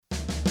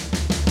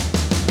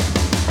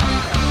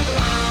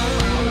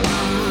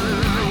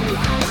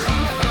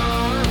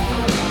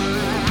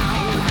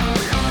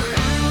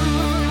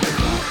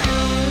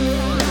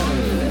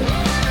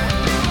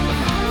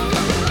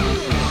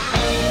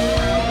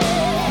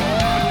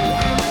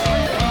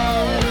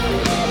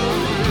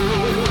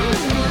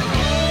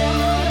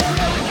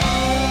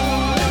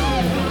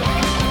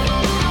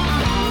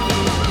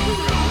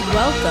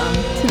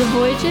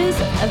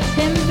Voyages of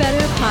Tim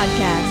Vetter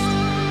podcast.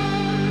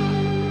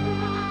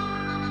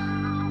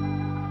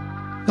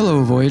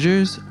 Hello,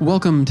 Voyagers.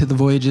 Welcome to the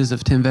Voyages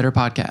of Tim Vetter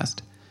podcast.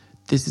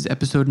 This is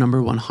episode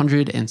number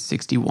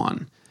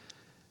 161.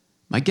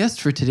 My guest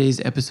for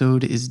today's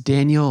episode is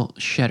Daniel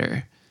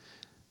Shetter.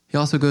 He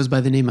also goes by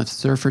the name of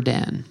Surfer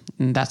Dan,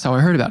 and that's how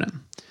I heard about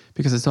him,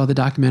 because I saw the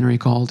documentary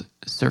called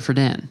Surfer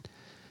Dan.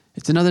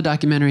 It's another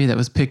documentary that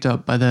was picked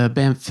up by the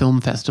Banff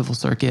Film Festival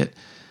circuit,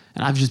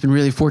 and I've just been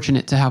really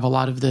fortunate to have a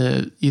lot of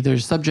the either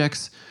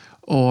subjects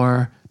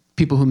or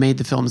people who made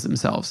the films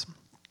themselves.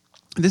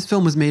 This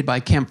film was made by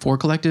Camp 4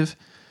 Collective.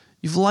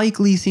 You've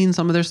likely seen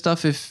some of their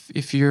stuff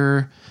if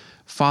you're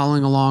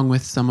following along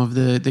with some of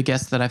the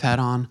guests that I've had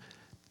on,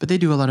 but they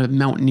do a lot of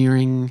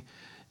mountaineering,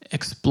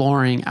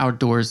 exploring,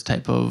 outdoors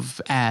type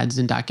of ads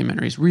and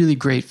documentaries. Really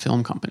great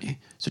film company.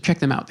 So check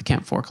them out, the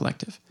Camp 4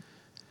 Collective.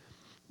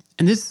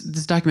 And this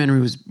documentary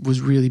was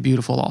really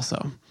beautiful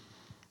also.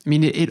 I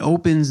mean, it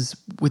opens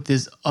with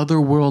this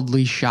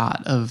otherworldly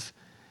shot of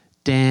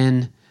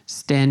Dan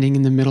standing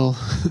in the middle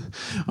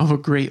of a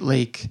Great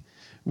Lake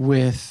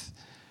with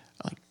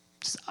like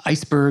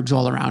icebergs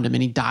all around him,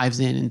 and he dives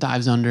in and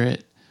dives under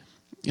it.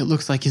 It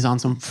looks like he's on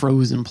some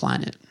frozen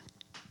planet.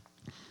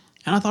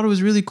 And I thought it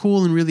was really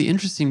cool and really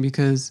interesting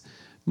because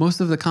most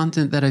of the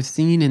content that I've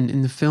seen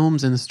in the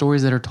films and the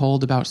stories that are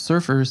told about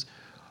surfers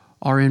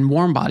are in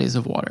warm bodies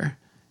of water.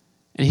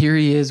 And here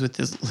he is with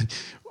this like,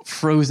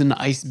 frozen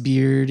ice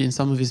beard in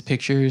some of his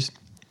pictures.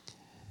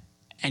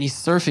 And he's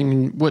surfing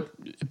in what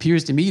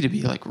appears to me to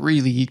be like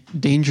really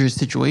dangerous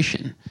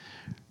situation.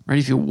 Right?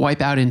 If you wipe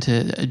out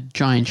into a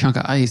giant chunk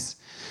of ice,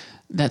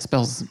 that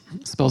spells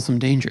some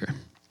danger.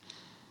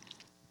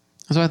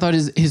 So I thought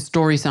his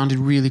story sounded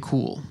really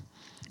cool.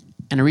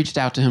 And I reached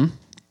out to him.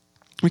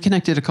 We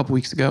connected a couple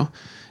weeks ago.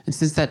 And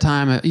since that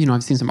time,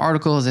 I've seen some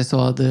articles. I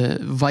saw the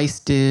Vice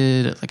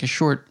did like a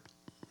short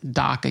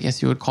doc, I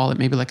guess you would call it,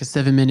 maybe like a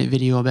 7-minute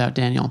video about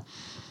Daniel.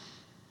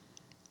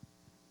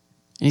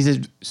 And he's a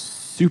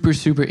super,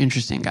 super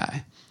interesting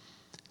guy.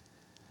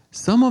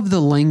 Some of the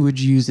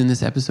language used in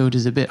this episode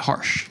is a bit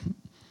harsh.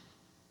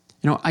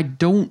 I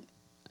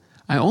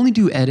only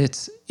do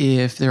edits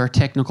if there are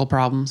technical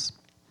problems.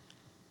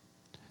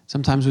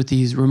 Sometimes with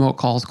these remote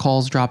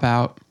calls drop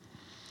out.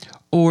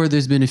 Or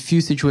there's been a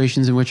few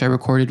situations in which I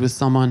recorded with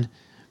someone,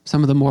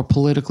 some of the more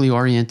politically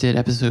oriented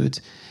episodes,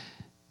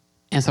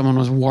 and someone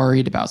was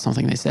worried about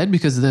something they said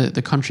because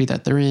the country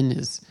that they're in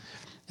is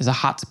a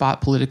hot spot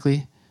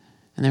politically.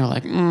 And they were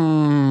like,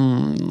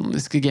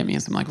 this could get me in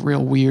some like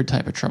real weird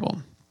type of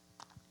trouble.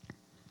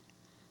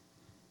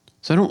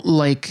 So I don't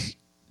like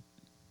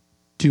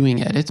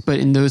doing edits, but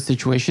in those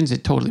situations,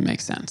 it totally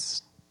makes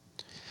sense.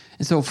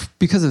 And so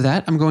because of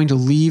that, I'm going to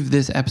leave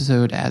this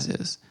episode as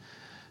is.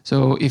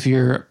 So if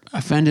you're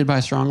offended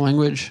by strong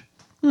language,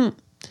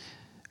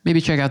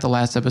 maybe check out the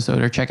last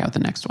episode or check out the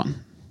next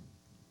one.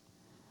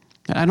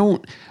 I'm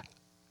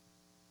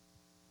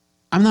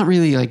not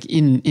really like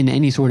in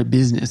any sort of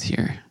business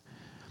here,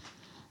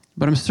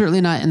 but I'm certainly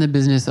not in the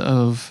business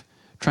of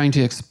trying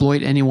to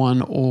exploit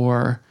anyone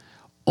or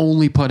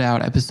only put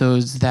out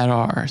episodes that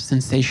are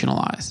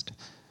sensationalized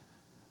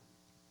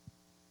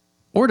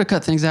or to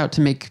cut things out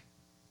to make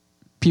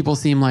people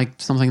seem like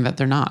something that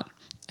they're not.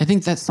 I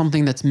think that's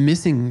something that's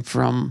missing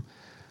from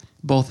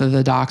both of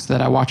the docs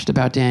that I watched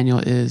about Daniel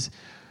is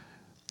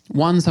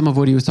one, some of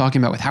what he was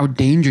talking about with how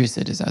dangerous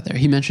it is out there.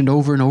 He mentioned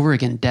over and over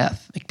again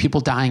death, like people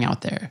dying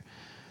out there.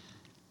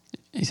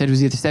 He said it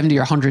was either 70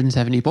 or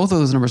 170. Both of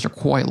those numbers are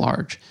quite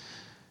large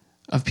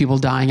of people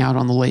dying out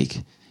on the lake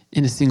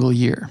in a single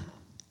year.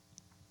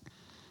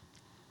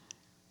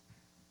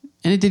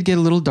 And it did get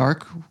a little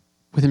dark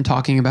with him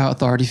talking about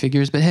authority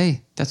figures, but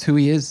hey, that's who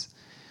he is.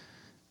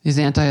 He's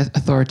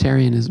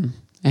anti-authoritarian.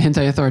 And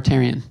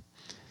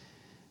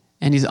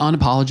he's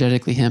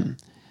unapologetically him.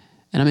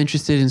 And I'm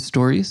interested in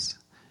stories,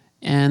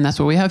 and that's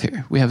what we have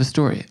here. We have a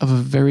story of a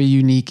very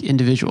unique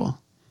individual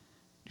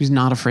who's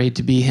not afraid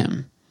to be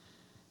him.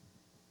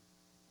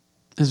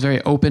 He's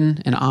very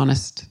open and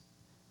honest,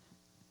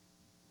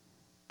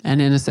 and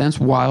in a sense,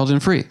 wild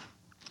and free.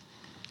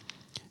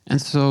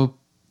 And so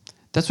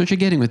that's what you're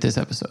getting with this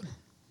episode.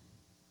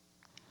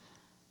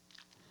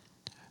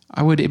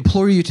 I would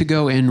implore you to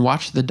go and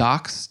watch the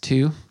docs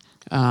too.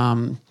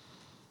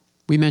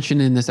 We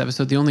mentioned in this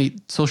episode, the only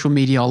social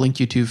media I'll link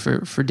you to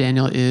for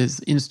Daniel is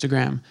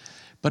Instagram,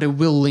 but I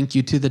will link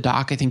you to the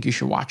doc. I think you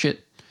should watch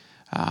it.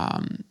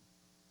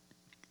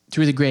 It's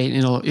really great.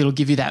 And it'll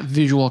give you that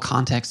visual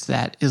context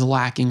that is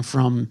lacking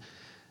from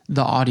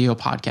the audio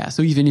podcast.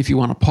 So even if you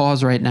want to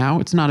pause right now,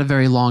 it's not a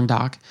very long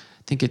doc.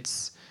 I think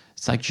it's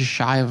like just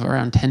shy of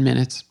around 10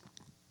 minutes.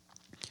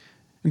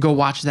 Go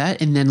watch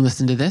that and then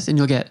listen to this, and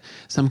you'll get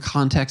some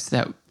context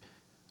that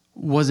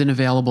wasn't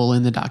available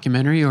in the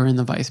documentary or in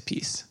the Vice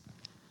piece.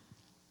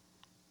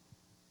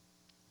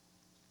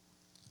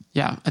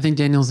 Yeah, I think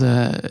Daniel's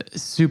a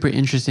super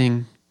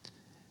interesting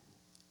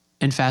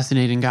and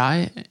fascinating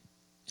guy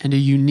and a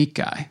unique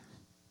guy.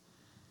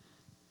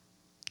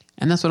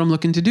 And that's what I'm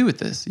looking to do with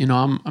this.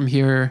 I'm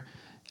here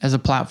as a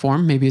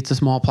platform. Maybe it's a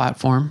small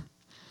platform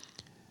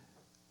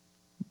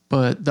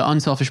But the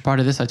unselfish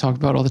part of this I talk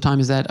about all the time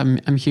is that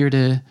I'm here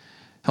to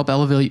help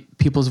elevate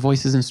people's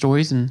voices and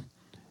stories and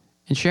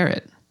share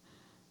it.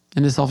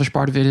 And the selfish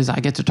part of it is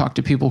I get to talk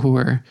to people who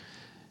are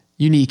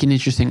unique and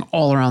interesting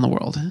all around the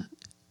world.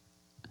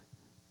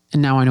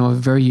 And now I know a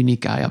very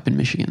unique guy up in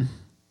Michigan.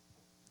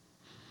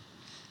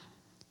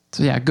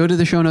 So yeah, go to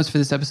the show notes for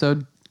this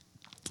episode.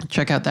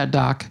 Check out that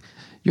doc.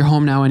 You're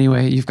home now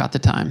anyway. You've got the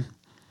time.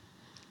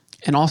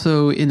 And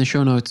also in the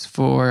show notes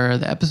for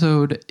the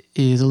episode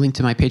is a link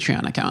to my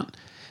Patreon account.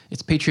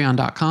 It's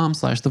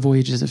patreon.com/The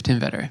Voyages of Tim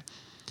Vetter.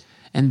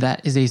 And that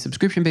is a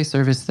subscription-based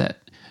service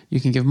that you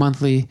can give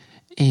monthly,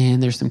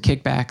 and there's some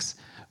kickbacks,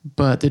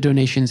 but the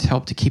donations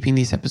help to keeping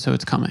these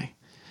episodes coming.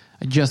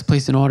 I just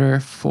placed an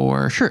order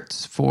for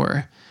shirts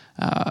for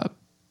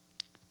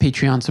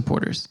Patreon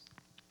supporters.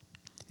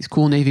 These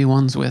cool navy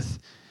ones with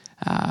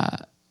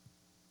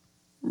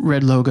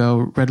red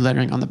logo, red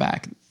lettering on the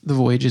back, The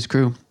Voyages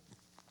Crew.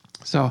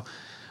 So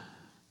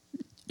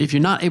if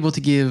you're not able to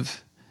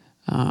give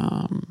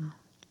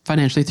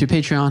financially through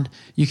Patreon,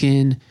 you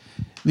can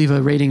leave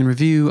a rating and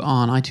review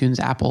on iTunes,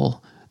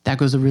 Apple. That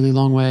goes a really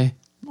long way.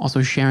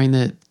 Also sharing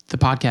the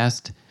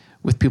podcast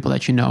with people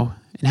that you know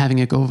and having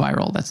it go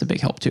viral. That's a big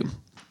help too.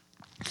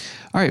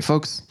 All right,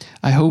 folks.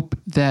 I hope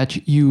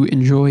that you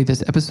enjoy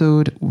this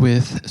episode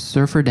with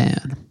Surfer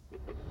Dan.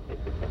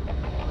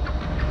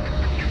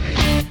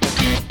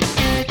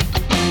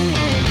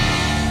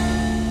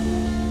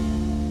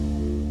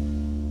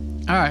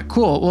 All right,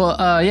 cool.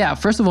 Well, yeah,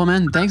 first of all,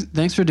 man,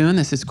 thanks for doing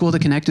this. It's cool to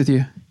connect with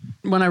you.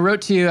 When I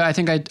wrote to you, I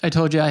think I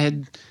told you I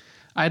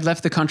had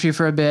left the country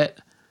for a bit.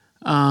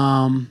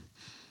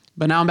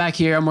 But now I'm back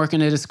here. I'm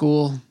working at a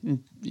school,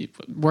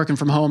 working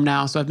from home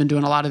now. So I've been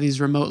doing a lot of these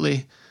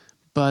remotely.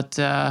 But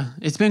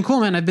it's been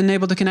cool, man. I've been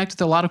able to connect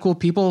with a lot of cool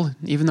people,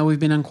 even though we've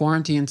been in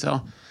quarantine.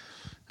 So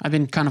I've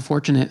been kind of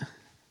fortunate.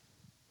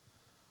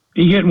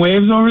 You getting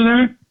waves over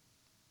there?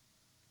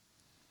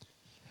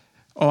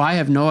 Oh, I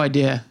have no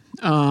idea.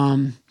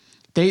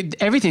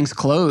 Everything's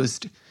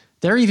closed.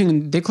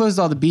 They closed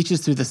all the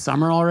beaches through the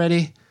summer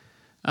already.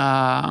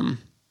 So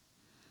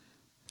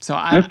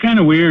that's kind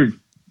of weird.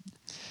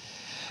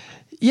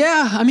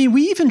 Yeah, I mean,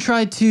 we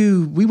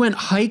went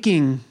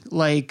hiking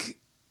like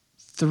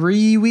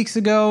 3 weeks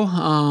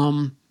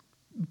ago.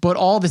 But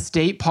all the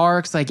state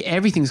parks, like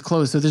everything's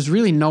closed. So there's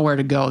really nowhere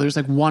to go. There's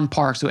like one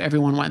park, so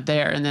everyone went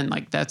there, and then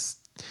like that's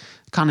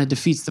kind of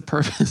defeats the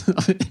purpose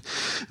of it.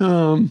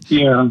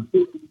 Yeah.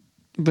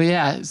 But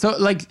yeah, so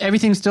like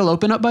everything's still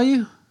open up by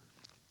you?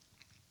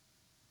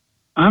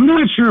 I'm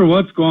not sure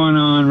what's going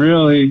on,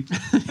 really.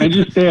 I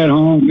just stay at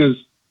home because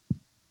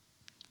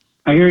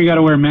I hear you got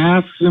to wear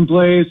masks in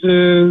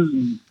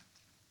places.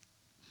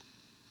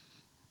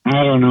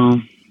 I don't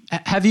know.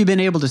 Have you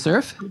been able to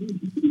surf?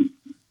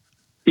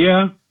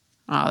 Yeah.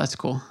 Oh, that's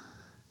cool.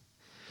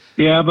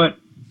 Yeah, but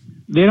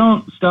they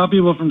don't stop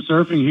people from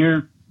surfing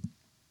here.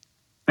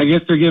 I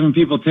guess they're giving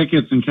people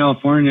tickets in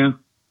California.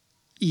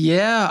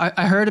 Yeah,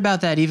 I heard about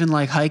that, even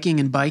like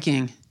hiking and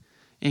biking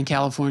in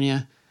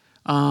California.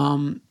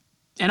 And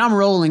I'm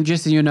rolling,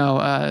 just so you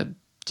know,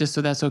 just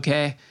so that's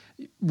okay.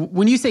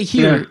 When you say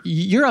here,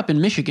 you're up in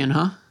Michigan,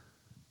 huh?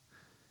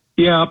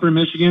 Yeah, upper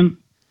Michigan.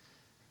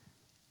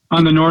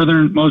 On the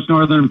most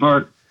northern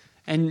part.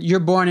 And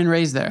you're born and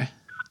raised there?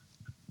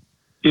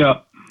 Yeah.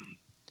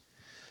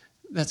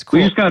 That's cool.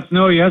 We just got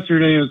snow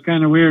yesterday. It was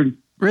kind of weird.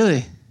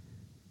 Really?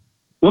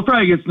 We'll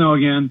probably get snow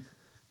again.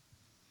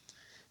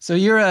 So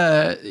you're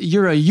a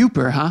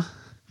Yooper, huh?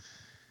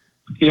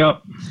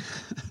 Yep.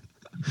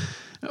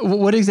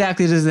 What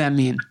exactly does that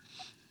mean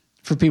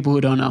for people who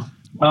don't know?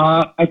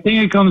 I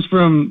think it comes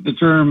from the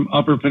term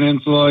Upper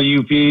Peninsula,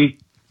 UP.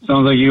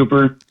 Sounds like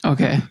Yooper.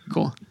 Okay,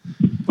 cool.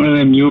 One of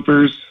them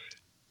Yoopers.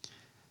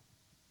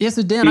 Yeah,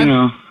 so Dan,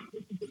 you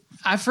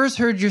I first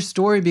heard your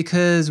story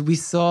because we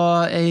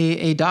saw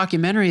a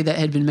documentary that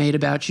had been made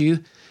about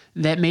you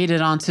that made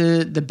it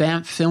onto the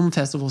Banff Film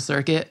Festival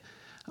circuit.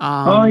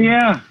 Oh,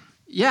 yeah.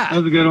 Yeah. That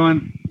was a good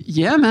one.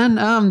 Yeah, man.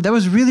 That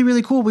was really,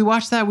 really cool. We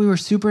watched that. We were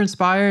super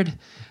inspired.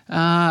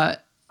 And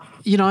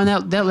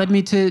that led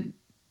me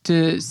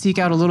to seek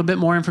out a little bit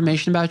more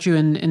information about you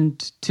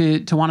and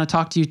to want to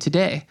talk to you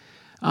today.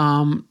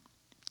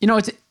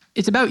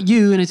 It's about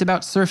you and it's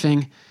about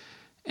surfing.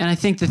 And I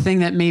think the thing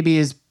that maybe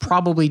is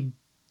probably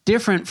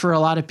different for a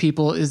lot of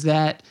people is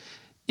that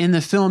in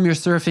the film you're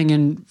surfing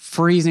in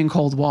freezing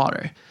cold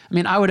water. I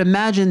mean, I would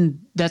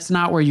imagine that's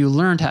not where you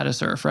learned how to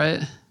surf,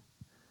 right?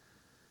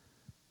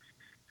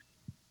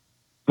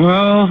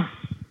 Well,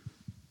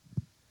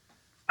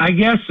 I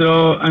guess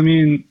so. I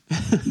mean,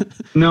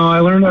 no, I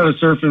learned how to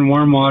surf in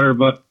warm water,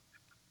 but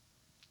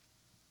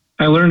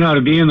I learned how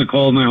to be in the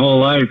cold my whole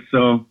life.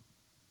 So,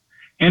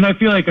 and I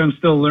feel like I'm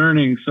still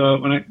learning. So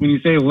when you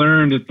say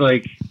learned, it's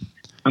like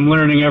I'm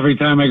learning every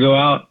time I go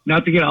out.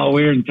 Not to get all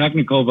weird and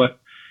technical, but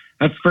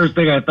that's the first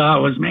thing I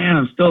thought was, man,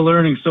 I'm still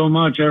learning so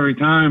much every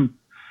time.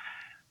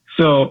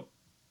 So,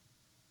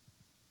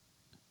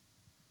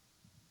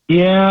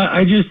 yeah,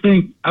 I was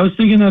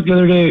thinking that the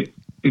other day.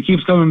 It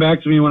keeps coming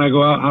back to me when I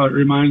go out, how it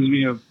reminds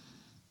me of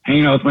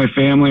hanging out with my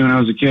family when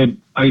I was a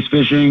kid. ice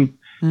fishing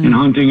and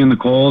hunting in the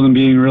cold and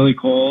being really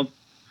cold,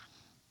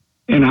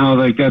 and how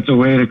like that's a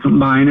way to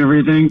combine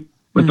everything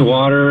with the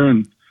water,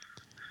 and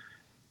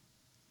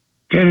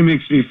kind of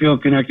makes me feel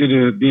connected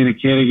to being a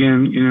kid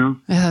again, you know?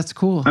 Yeah, that's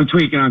cool. I'm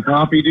tweaking on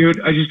coffee, dude.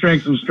 I just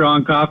drank some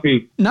strong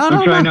coffee.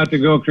 I'm trying not to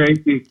go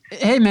crazy.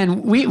 Hey,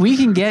 man, we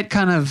can get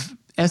kind of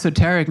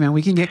esoteric, man.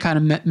 We can get kind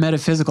of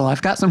metaphysical.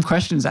 I've got some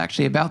questions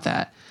actually about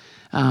that.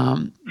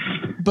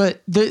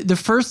 But the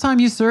first time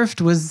you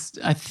surfed was,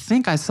 I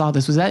think I saw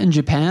this, was that in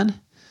Japan?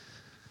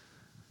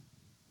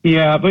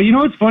 Yeah, but you know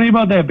what's funny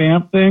about that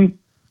Banff thing?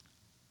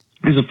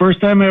 Is the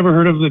first time I ever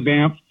heard of the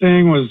Banff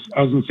thing was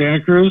I was in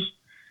Santa Cruz,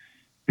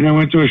 and I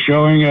went to a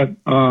showing at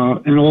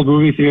an old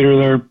movie theater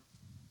there.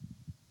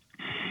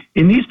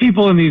 And these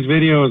people in these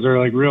videos are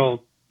like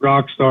real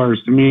rock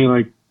stars to me,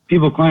 like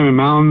people climbing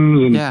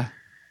mountains and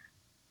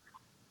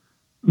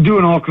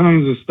doing all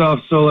kinds of stuff.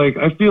 So like,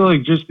 I feel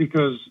like just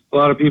because a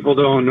lot of people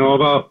don't know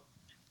about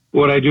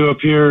what I do up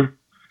here,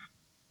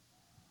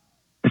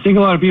 I think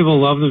a lot of people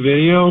love the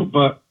video,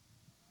 but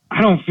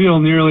I don't feel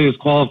nearly as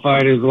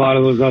qualified as a lot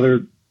of those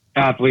other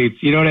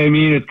athletes. You know what I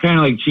mean? It's kind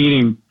of like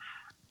cheating,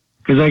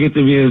 because I get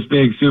to be this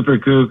big super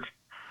kook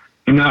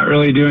and not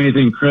really do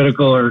anything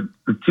critical or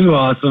too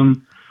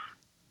awesome,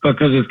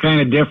 because it's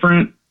kind of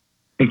different.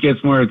 It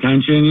gets more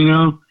attention, you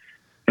know?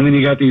 And then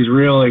you got these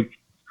real like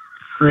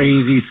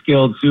crazy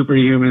skilled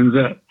superhumans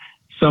that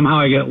somehow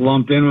I get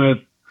lumped in with.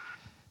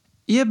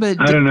 Yeah,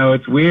 but I don't know.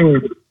 It's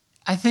weird.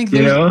 I think,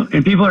 you know,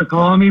 and people are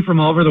calling me from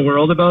all over the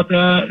world about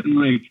that, and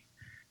like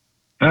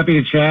happy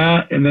to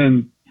chat. And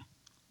then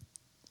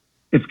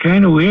it's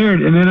kind of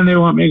weird. And then they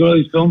want me to go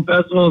to these film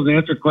festivals and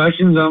answer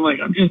questions. I'm like,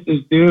 I'm just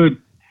this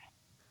dude,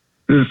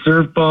 this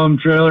surf bum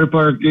trailer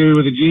park dude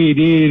with a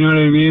GED. You know what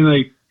I mean?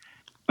 Like,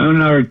 I don't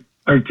know how to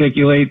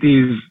articulate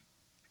these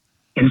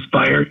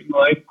inspiring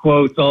life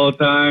quotes all the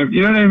time.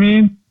 You know what I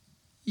mean?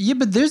 Yeah,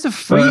 but there's a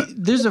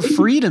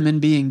freedom in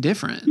being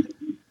different.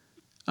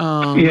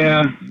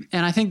 Yeah.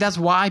 And I think that's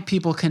why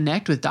people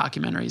connect with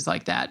documentaries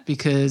like that,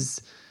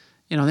 because,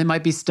 you know, they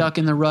might be stuck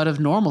in the rut of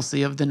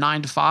normalcy of the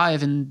 9 to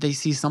 5, and they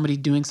see somebody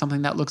doing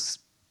something that looks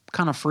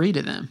kind of free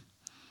to them.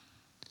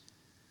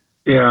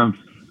 Yeah.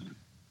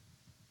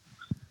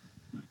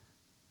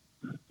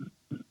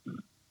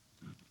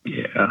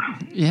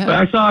 Yeah. But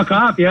I saw a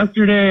cop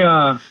yesterday,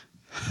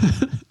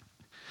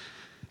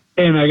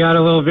 and I got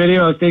a little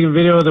video. I was taking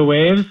video of the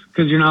waves,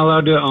 because you're not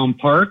allowed to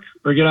park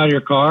or get out of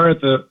your car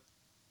at the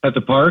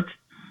park,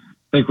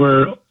 like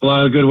where a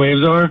lot of the good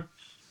waves are.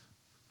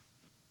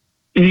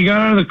 And he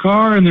got out of the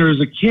car, and there was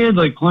a kid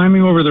like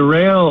climbing over the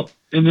rail,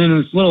 and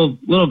then this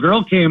little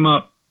girl came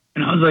up,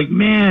 and I was like,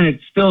 man,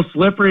 it's still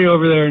slippery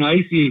over there and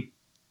icy.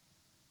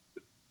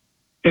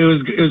 It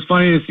was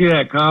funny to see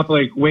that cop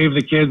like wave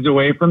the kids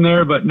away from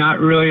there, but not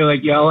really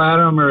like yell at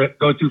them or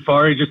go too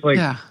far. He just like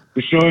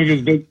was showing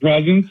his big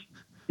presence.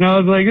 And I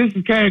was like, this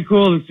is kind of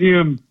cool to see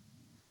him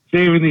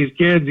saving these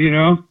kids, you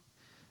know,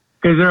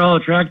 because they're all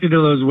attracted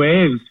to those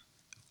waves.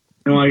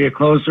 And when I get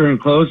closer and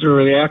closer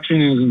where the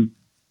action is, and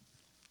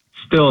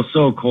still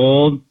so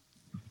cold,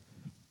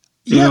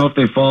 you know, if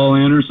they fall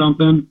in or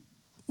something.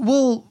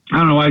 Well, I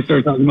don't know why I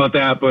started talking about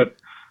that, but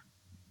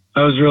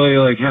I was really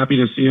like happy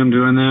to see him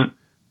doing that.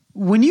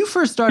 When you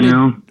first started,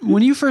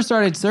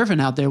 surfing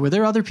out there, were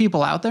there other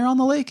people out there on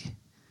the lake?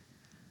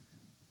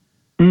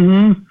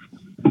 Mm-hmm.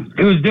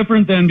 It was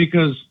different then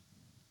because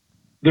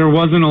there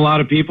wasn't a lot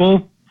of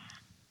people.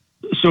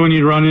 So when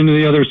you'd run into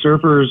the other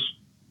surfers,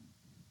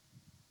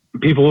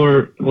 people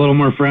were a little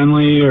more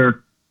friendly,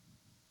 or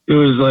it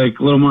was like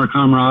a little more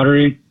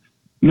camaraderie.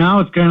 Now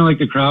it's kind of like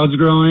the crowd's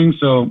growing,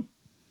 so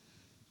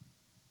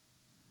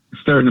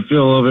it's starting to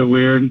feel a little bit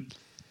weird.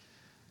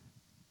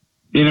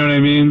 You know what I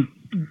mean?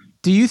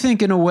 Do you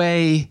think, in a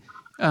way,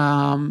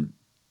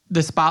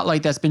 the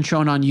spotlight that's been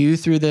shown on you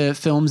through the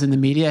films and the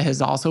media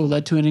has also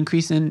led to an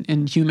increase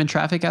in human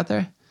traffic out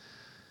there?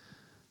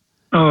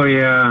 Oh,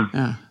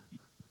 yeah.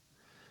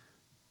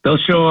 They'll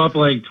show up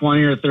like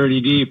 20 or 30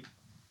 deep.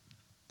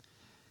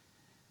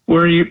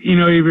 Where you're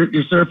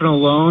surfing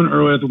alone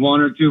or with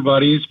one or two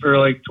buddies for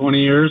like 20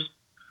 years.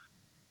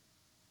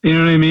 You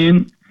know what I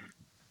mean?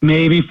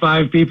 Maybe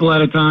 5 people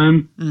at a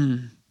time.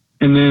 Mm.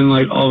 And then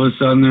like all of a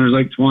sudden there's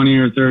like 20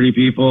 or 30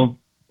 people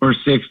or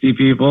 60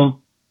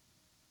 people.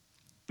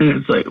 And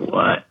it's like,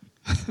 what?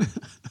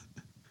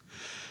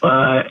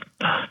 What?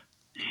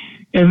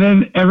 And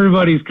then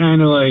everybody's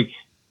kind of like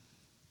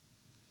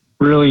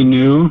really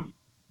new.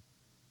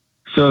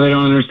 So they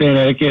don't understand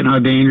etiquette and how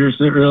dangerous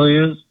it really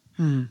is.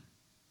 Mm.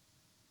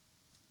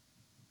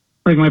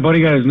 Like my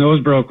buddy got his nose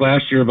broke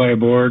last year by a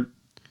board.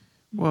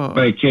 Whoa.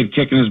 By a kid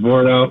kicking his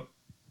board out.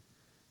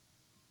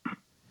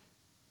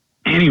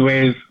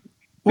 Anyways,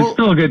 it's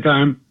still a good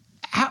time.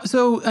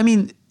 So, I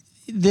mean,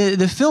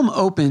 the film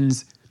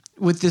opens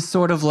with this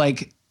sort of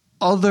like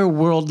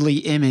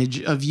otherworldly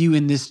image of you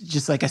in this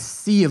just like a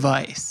sea of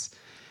ice.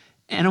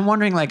 And I'm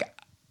wondering, like,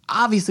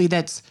 obviously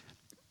that's,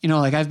 you know,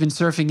 like I've been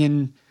surfing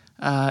in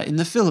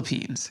the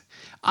Philippines.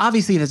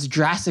 Obviously that's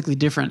drastically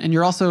different. And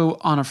you're also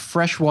on a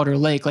freshwater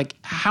lake. Like,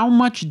 how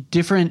much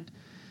different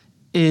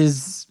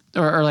is,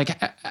 or like,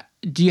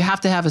 do you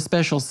have to have a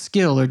special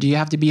skill, or do you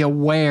have to be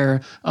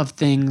aware of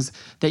things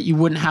that you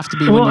wouldn't have to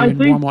be when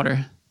you're in warm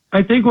water?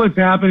 I think what's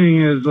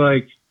happening is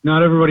like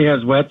not everybody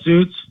has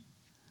wetsuits.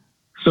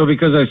 So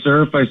because I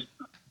surf, I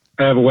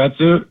have a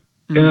wetsuit,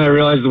 and then I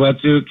realize the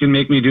wetsuit can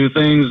make me do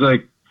things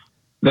like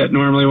that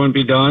normally wouldn't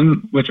be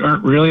done, which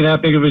aren't really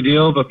that big of a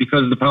deal. But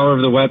because of the power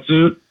of the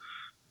wetsuit,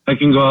 I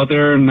can go out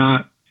there and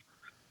not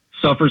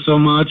suffer so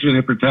much, and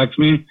it protects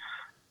me.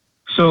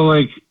 So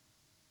like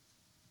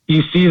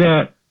you see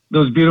that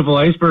those beautiful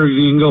icebergs,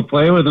 you can go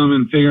play with them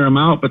and figure them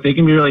out, but they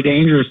can be really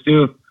dangerous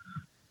too.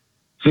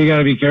 So you got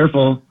to be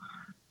careful.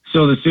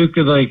 So the suit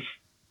could like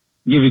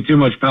give you too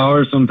much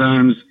power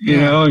sometimes, you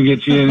know, and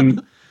get you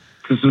into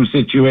some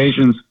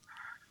situations.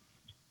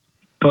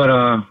 But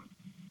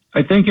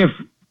I think if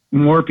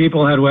more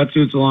people had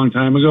wetsuits a long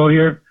time ago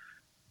here,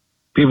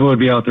 people would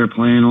be out there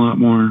playing a lot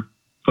more.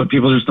 But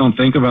people just don't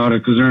think about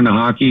it because they're into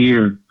hockey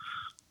or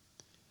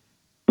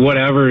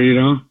whatever, you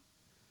know.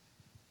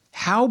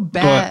 How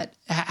bad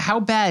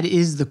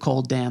is the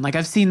cold, Dan? Like,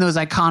 I've seen those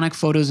iconic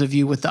photos of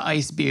you with the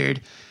ice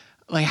beard.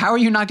 Like, how are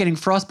you not getting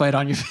frostbite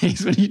on your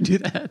face when you do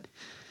that?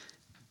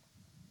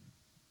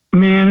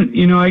 Man,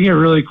 you know, I get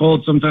really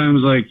cold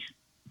sometimes, like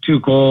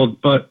too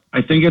cold, but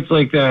I think it's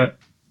like that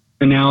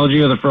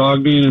analogy of the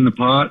frog being in the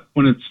pot.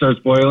 When it starts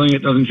boiling,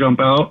 it doesn't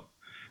jump out.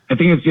 I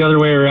think it's the other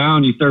way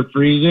around. You start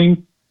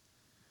freezing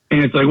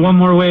and it's like one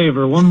more wave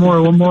or one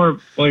more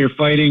while you're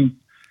fighting.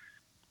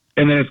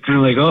 And then it's kind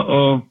of like,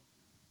 uh-oh,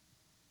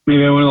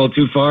 maybe I went a little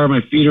too far.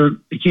 My feet you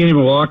can't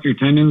even walk. Your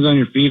tendons on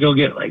your feet will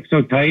get like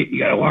so tight. You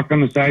got to walk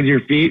on the sides of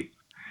your feet.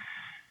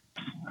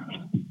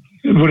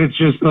 But it's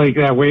just like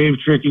that wave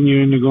tricking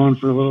you into going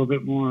for a little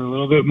bit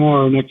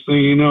more. Next thing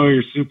you know,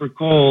 you're super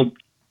cold.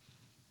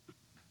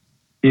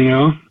 You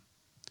know?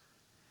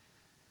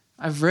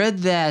 I've read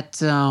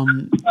that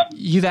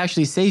you've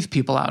actually saved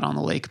people out on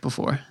the lake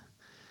before.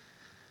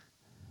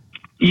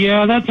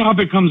 Yeah, that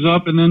topic comes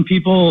up, and then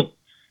people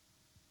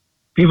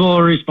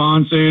will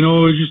respond saying,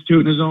 oh, he's just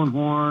tooting his own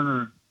horn,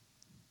 or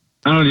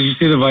I don't know, did you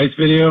see the Vice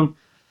video?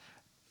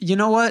 You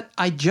know what?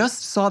 I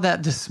just saw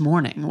that this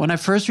morning. When I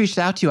first reached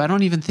out to you, I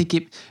don't even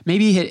think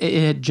maybe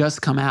it had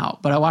just come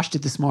out, but I watched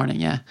it this morning,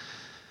 yeah.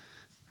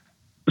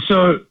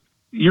 So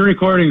you're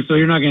recording, so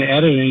you're not going to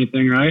edit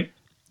anything, right?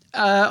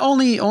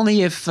 Only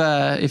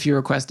if you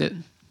request it.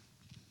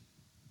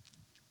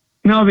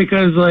 No,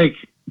 because like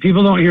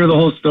people don't hear the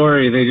whole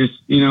story. They just,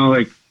 you know,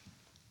 like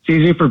it's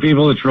easy for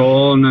people to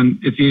troll, and then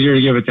it's easier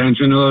to give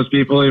attention to those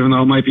people, even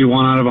though it might be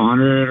 1 out of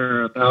 100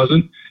 or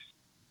 1,000.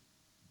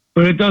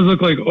 But it does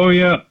look like, oh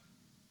yeah,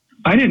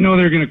 I didn't know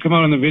they were going to come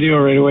out in the video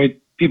right away.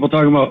 People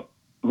talking about,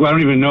 who I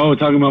don't even know,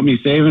 talking about me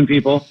saving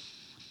people.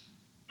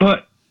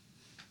 But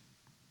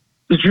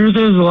the truth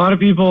is, a lot of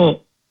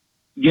people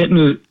get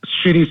into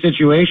shitty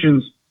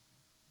situations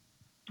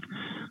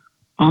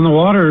on the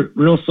water,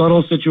 real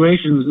subtle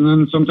situations. And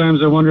then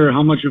sometimes I wonder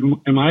how much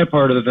am I a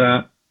part of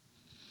that?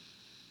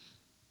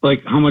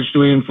 Like, how much do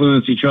we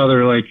influence each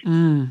other? Like,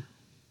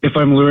 if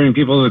I'm luring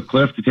people to the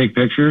cliff to take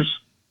pictures,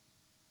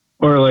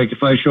 or like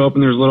if I show up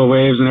and there's little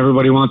waves and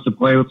everybody wants to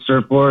play with the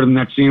surfboard, and the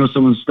next thing you know,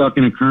 someone's stuck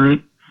in a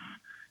current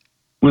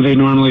when they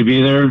normally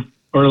be there.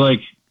 Or like,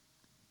 I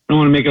don't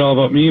want to make it all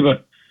about me,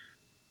 but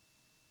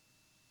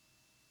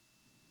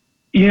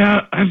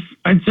yeah,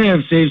 I'd say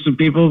I've saved some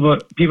people,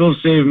 but people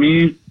have saved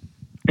me.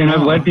 And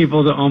I've led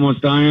people to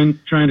almost dying,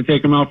 trying to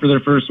take them out for their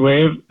first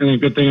wave. And a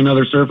good thing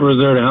another surfer was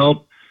there to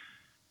help.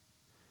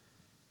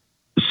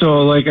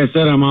 So like I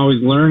said, I'm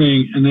always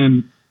learning, and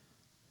then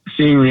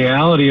seeing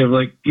reality of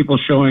like people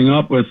showing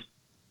up with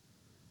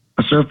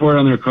a surfboard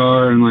on their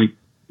car and like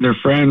their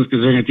friends,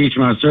 because they're going to teach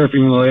them how to surf,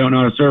 even though they don't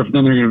know how to surf. And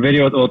then they're going to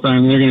video it the whole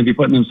time, and they're going to be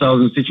putting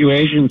themselves in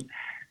situations.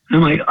 And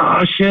I'm like,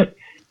 oh shit.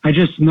 I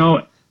just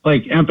know,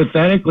 like,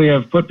 empathetically,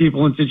 I've put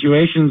people in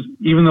situations,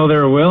 even though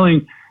they're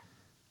willing,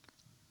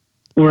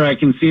 where I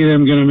can see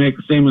them going to make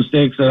the same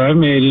mistakes that I've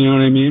made. You know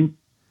what I mean?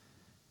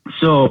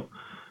 So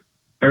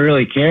I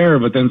really care,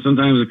 but then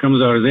sometimes it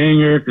comes out as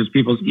anger because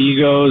people's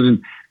egos.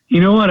 And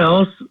you know what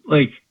else?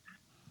 Like,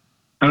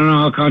 I don't know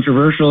how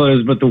controversial it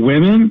is, but the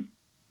women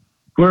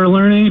who are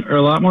learning are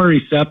a lot more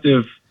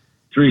receptive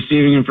to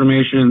receiving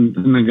information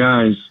than the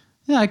guys.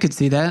 Yeah, I could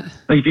see that.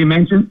 Like if you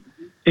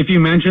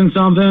mention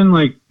something,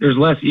 like there's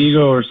less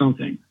ego or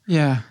something.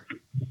 Yeah.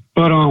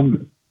 But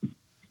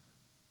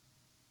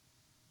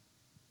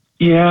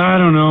yeah, I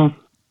don't know.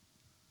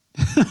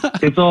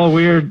 It's all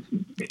weird.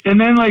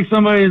 And then like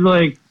somebody's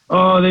like,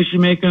 oh, they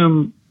should pay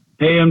him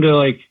to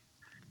like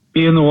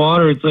be in the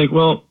water. It's like,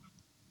 well,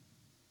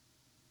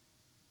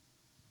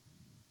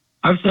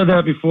 I've said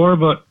that before,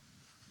 but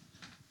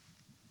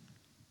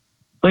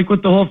like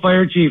with the whole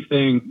fire chief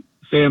thing,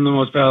 say I'm the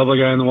most valuable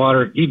guy in the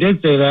water. He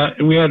did say that,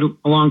 and we had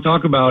a long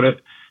talk about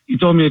it. He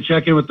told me to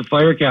check in with the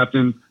fire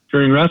captain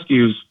during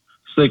rescues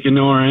so they can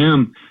know where I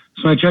am.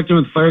 So I checked in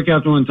with the fire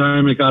captain one time,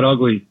 and it got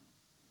ugly.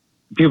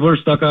 People were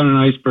stuck on an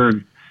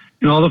iceberg.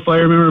 And all the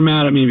firemen were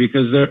mad at me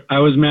because I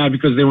was mad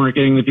because they weren't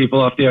getting the people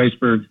off the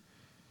iceberg.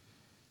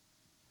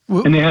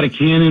 and they had a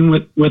cannon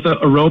with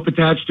a rope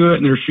attached to it,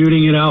 and they're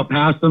shooting it out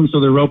past them so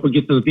the rope would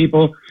get to the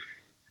people.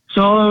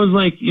 So I was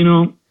like,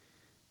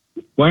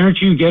 why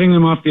aren't you getting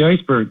them off the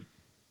iceberg?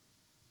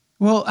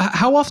 Well,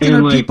 how often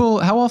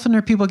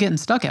are people getting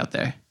stuck out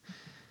there?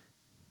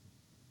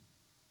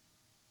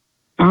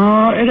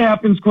 It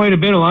happens quite a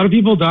bit. A lot of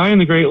people die in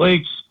the Great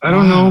Lakes. I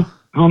don't know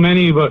how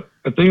many, but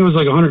I think it was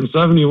like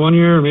 170 one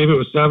year, or maybe it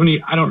was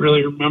 70. I don't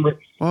really remember.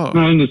 Whoa. I'm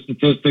not into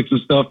statistics and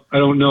stuff. I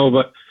don't know,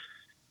 but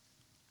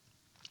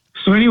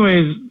so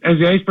anyways, as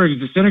the iceberg is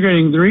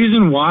disintegrating, the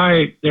reason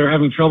why they're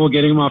having trouble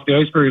getting them off the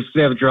iceberg is because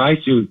they have dry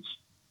suits.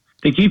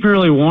 They keep it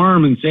really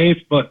warm and safe,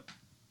 but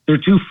they're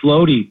too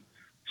floaty.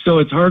 So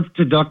it's hard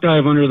to duck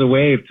dive under the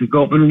wave, to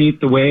go underneath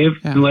the wave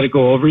and let it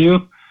go over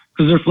you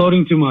because they're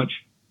floating too much.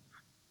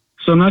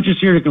 So I'm not just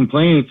here to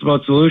complain. It's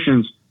about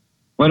solutions.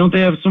 Why don't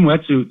they have some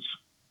wetsuits?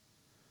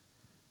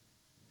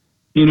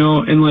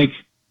 And like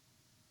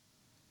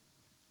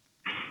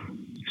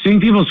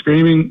seeing people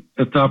screaming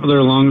at the top of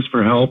their lungs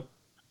for help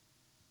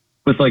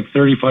with like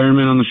 30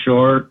 firemen on the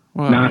shore,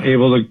 not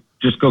able to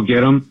just go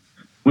get them,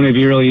 when it'd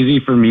be real easy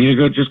for me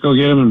to just go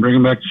get them and bring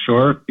them back to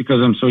shore because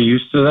I'm so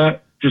used to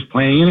that, just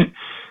playing in it,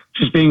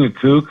 just being a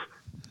kook,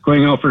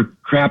 going out for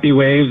crappy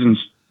waves and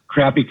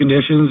crappy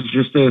conditions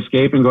just to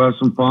escape and go have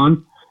some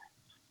fun.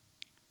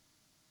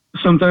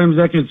 Sometimes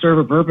that could serve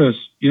a purpose.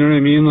 You know what I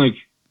mean? Like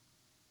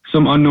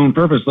some unknown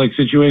purpose, like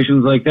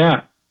situations like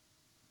that.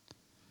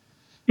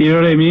 You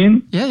know what I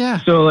mean? Yeah.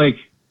 So like,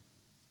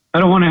 I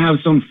don't want to have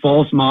some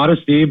false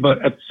modesty,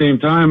 but at the same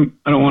time,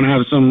 I don't want to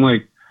have some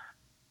like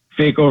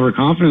fake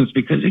overconfidence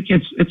because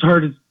it's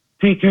hard to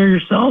take care of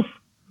yourself,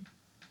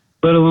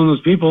 let alone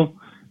those people.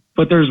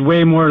 But there's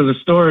way more to the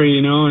story,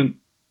 and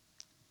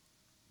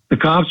the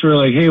cops were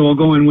like, hey, we'll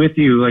go in with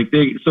you.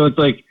 So it's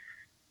like,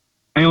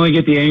 I only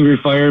get the angry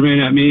firemen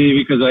at me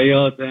because I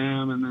yell at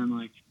them. And then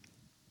like,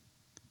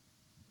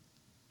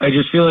 I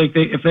just feel like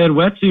if they had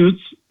wetsuits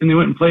and they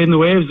went and played in the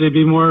waves, they'd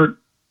be more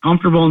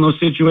comfortable in those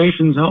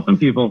situations helping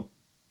people.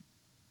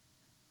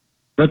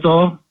 That's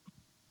all.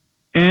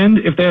 And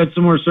if they had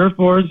some more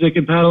surfboards, they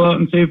could paddle out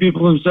and save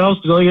people themselves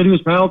because all you got to do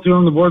is paddle to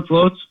them, the board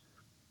floats.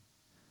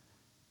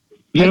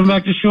 Get them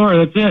back to shore.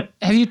 That's it.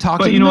 Have you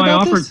talked to them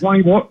about this?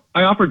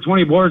 I offered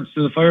 20 boards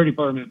to the fire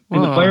department.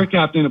 And the fire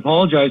captain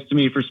apologized to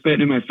me for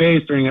spitting in my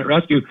face during that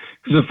rescue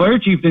because the fire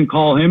chief didn't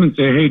call him and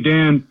say, hey,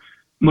 Dan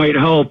might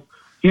help.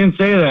 He didn't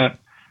say that.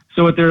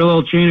 So with their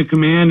little chain of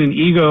command and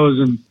egos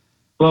and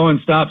blowing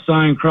stop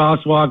sign,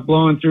 crosswalk,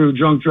 blowing through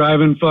drunk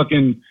driving,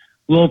 fucking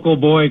local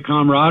boy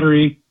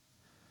camaraderie,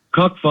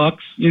 cuck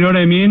fucks, you know what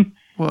I mean?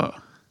 Whoa.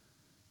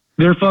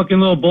 Their fucking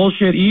little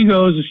bullshit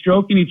egos of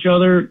stroking each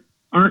other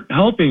aren't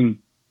helping.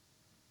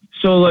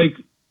 So like,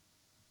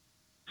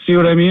 see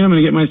what I mean? I'm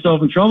going to get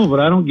myself in trouble, but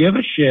I don't give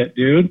a shit,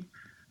 dude.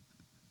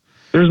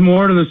 There's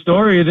more to the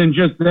story than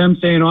just them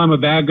saying, oh, I'm a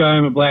bad guy,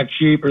 I'm a black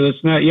sheep, or this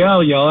and that. Yeah,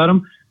 I'll yell at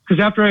them.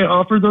 Because after I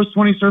offered those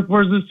 20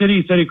 surfboards to the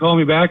city, he said he'd call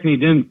me back, and he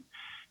didn't.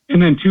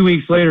 And then 2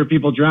 weeks later,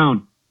 people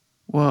drowned.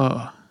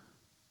 Whoa.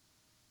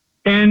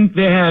 And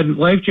they had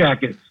life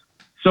jackets.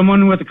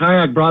 Someone with a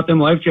kayak brought them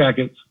life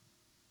jackets.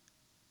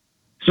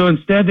 So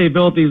instead, they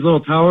built these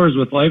little towers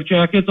with life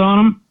jackets on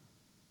them,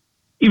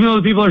 even though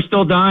the people are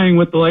still dying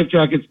with the life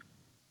jackets.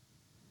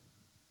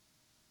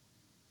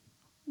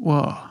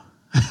 Whoa.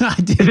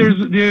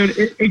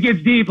 It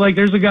gets deep. Like,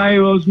 there's a guy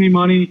who owes me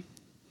money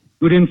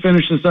who didn't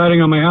finish the siding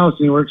on my house,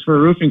 and he works for a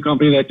roofing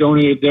company that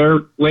donated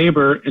their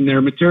labor and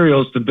their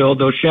materials to build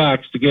those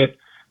shacks to get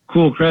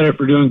cool credit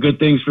for doing good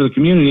things for the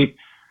community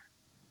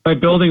by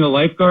building a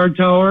lifeguard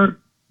tower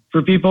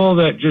for people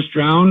that just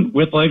drowned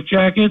with life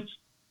jackets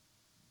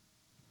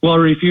while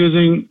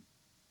refusing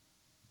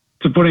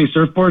to put any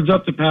surfboards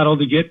up to paddle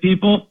to get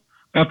people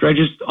after I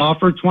just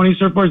offered 20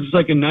 surfboards. It's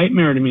like a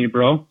nightmare to me,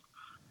 bro.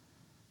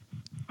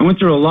 I went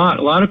through a lot.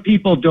 A lot of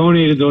people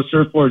donated those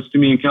surfboards to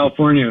me in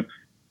California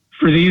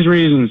for these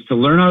reasons: to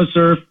learn how to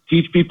surf,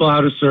 teach people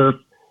how to surf,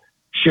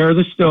 share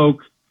the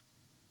stoke.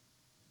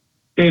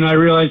 And I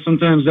realized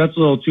sometimes that's a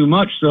little too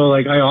much. So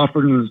like I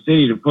offered them to the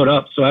city to put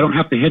up so I don't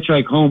have to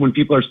hitchhike home when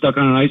people are stuck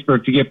on an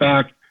iceberg to get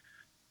back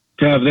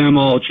to have them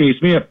all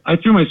chase me up. I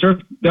threw my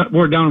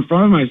surfboard down in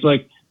front of them. I was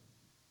like,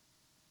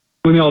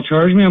 when they all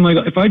charged me, I'm like,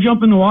 if I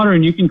jump in the water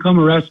and you can come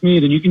arrest me,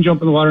 then you can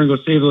jump in the water and go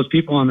save those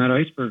people on that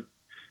iceberg.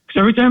 Because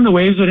every time the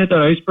waves would hit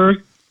that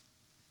iceberg,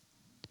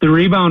 the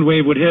rebound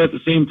wave would hit at the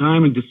same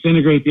time and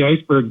disintegrate the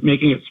iceberg,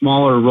 making it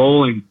smaller,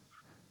 rolling,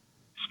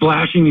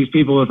 splashing these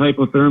people with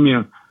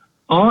hypothermia.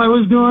 All I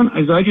was doing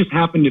is I just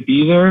happened to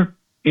be there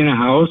in a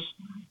house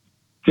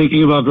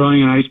thinking about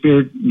growing an ice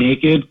beard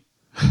naked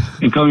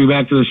and coming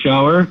back to the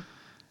shower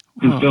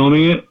and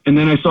filming it. And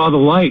then I saw the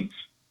lights.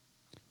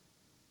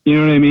 You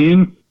know what I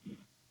mean?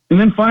 And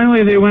then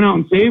finally they went out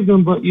and saved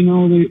them. But, you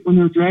know, when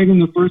they're dragging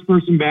the first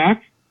person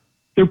back,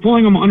 they're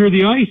pulling them under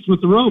the ice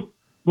with the rope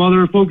while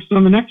they're focused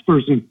on the next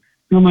person.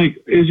 And I'm like,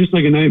 it's just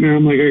like a nightmare.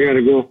 I'm like, I got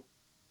to go.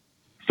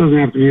 This doesn't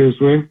have to be this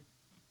way.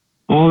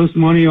 All this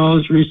money, all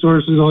this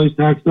resources, all these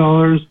tax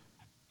dollars,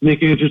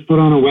 making it just put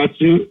on a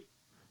wetsuit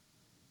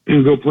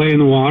and go play in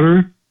the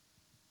water.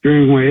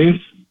 during waves.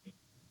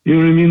 You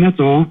know what I mean? That's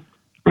all.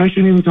 I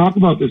shouldn't even talk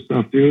about this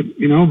stuff, dude,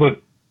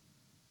 but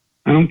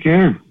I don't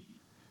care.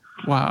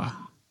 Wow.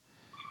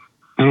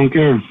 I don't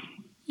care.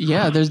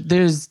 Yeah,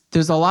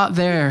 there's a lot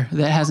there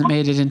that hasn't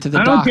made it into the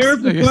I don't docs. care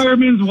if the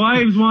firemen's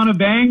wives want to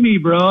bang me,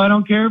 bro. I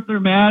don't care if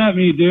they're mad at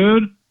me,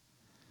 dude.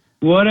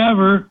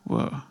 Whatever.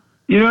 Whoa.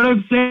 You know what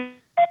I'm saying?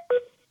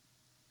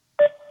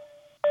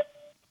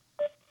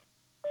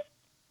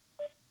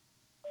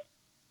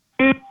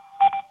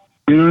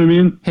 You know what I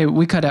mean? Hey,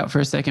 we cut out for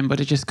a second, but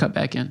it just cut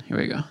back in. Here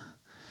we go.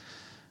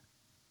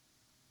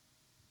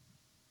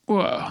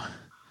 Whoa.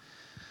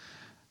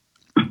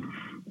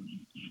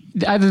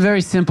 I have a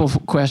very simple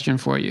question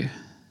for you.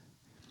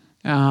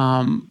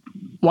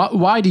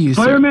 Why do you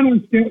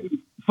firemen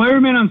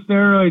on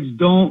steroids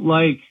don't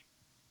like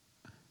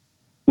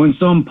when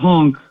some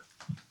punk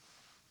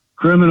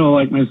criminal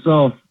like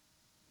myself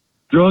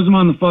throws him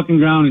on the fucking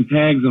ground and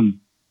tags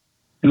him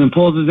and then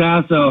pulls his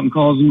ass out and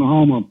calls him a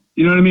homo.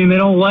 You know what I mean? They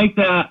don't like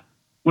that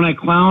when I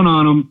clown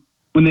on them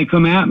when they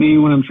come at me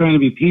when I'm trying to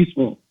be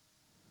peaceful.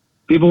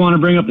 People want to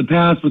bring up the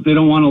past, but they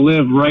don't want to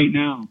live right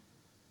now.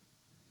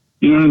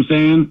 You know what I'm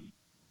saying?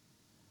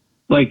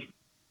 Like,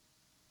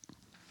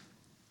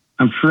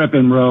 I'm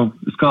tripping, bro.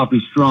 This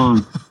coffee's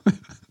strong. This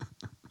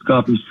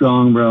coffee's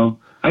strong, bro.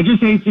 I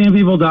just hate seeing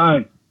people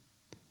die.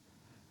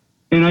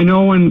 And I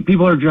know when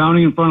people are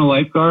drowning in front of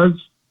lifeguards,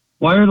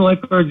 why are the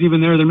lifeguards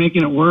even there? They're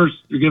making it worse.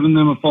 They're giving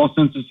them a false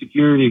sense of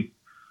security.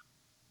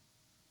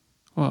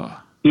 Whoa.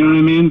 You know what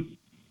I mean?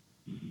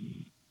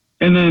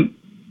 And then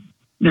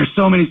there's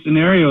so many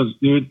scenarios,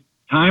 dude.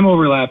 Time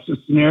overlaps,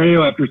 just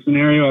scenario after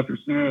scenario after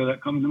scenario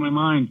that comes to my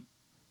mind.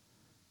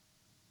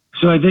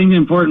 So I think the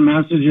important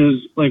message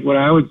is, like what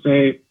I would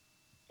say,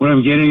 what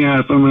I'm getting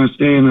at, if I'm going to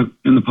stay in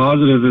the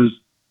positive, is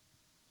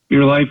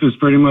your life is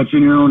pretty much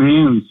in your own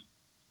hands.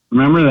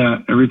 Remember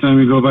that every time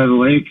you go by the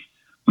lake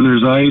when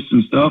there's ice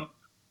and stuff.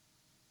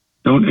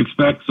 Don't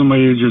expect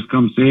somebody to just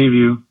come save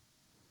you.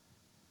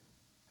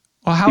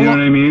 Well, you know what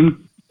I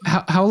mean?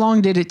 How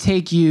long did it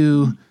take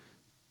you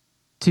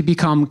to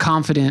become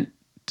confident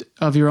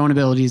of your own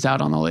abilities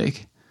out on the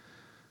lake?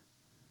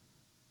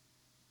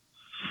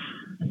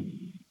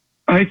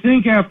 I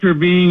think after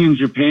being in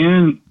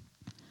Japan,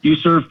 you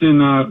surfed in,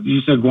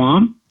 you said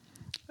Guam?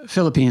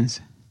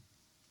 Philippines.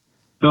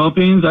 I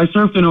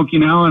surfed in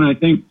Okinawa, and I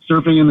think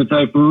surfing in the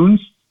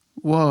typhoons.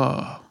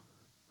 Whoa.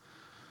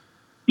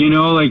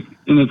 Like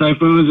in the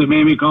typhoons, it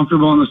made me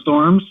comfortable in the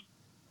storms.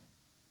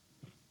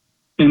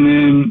 And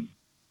then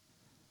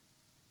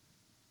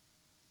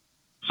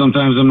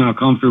sometimes I'm not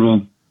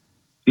comfortable.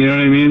 You know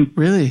what I mean?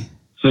 Really?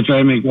 So I try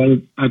to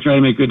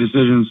make good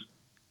decisions.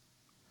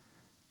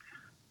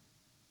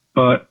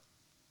 But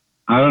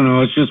I don't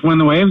know. It's just when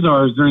the waves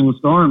are is during the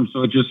storm,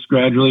 so it just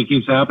gradually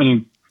keeps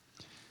happening.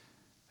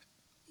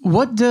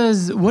 What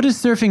does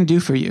surfing do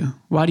for you?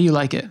 Why do you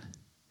like it?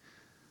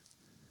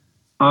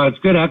 It's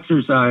good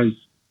exercise.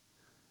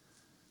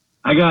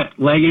 I got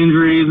leg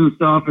injuries and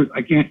stuff.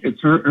 It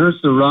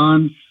hurts to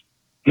run,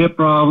 hip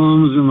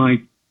problems and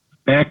like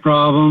back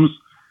problems.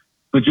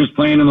 But just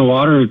playing in the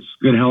water, it's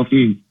good,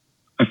 healthy.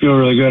 I feel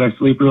really good. I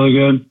sleep really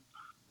good.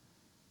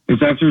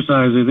 It's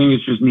exercise. I think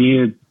it's just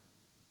needed.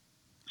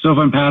 So if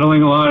I'm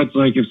paddling a lot, it's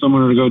like if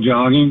someone were to go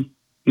jogging,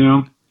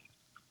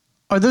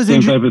 Are those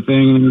same type of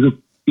thing. And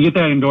you get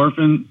that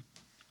endorphin,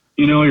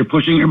 you're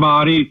pushing your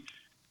body,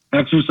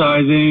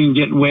 exercising,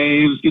 getting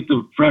waves, get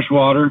the fresh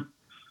water.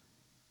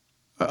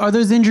 Are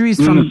those injuries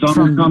and from the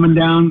summer coming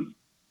down?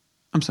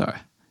 I'm sorry.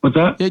 What's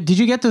that? Did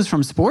you get those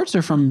from sports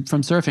or from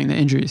surfing, the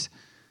injuries?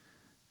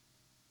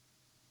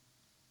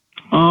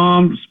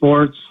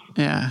 Sports.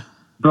 Yeah.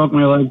 Broke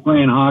my leg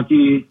playing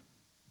hockey.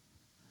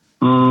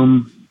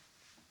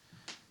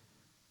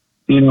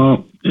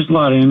 Just a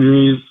lot of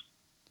injuries.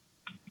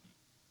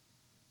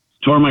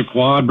 Tore my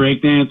quad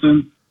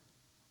breakdancing.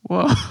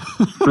 Whoa.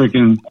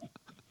 Freaking.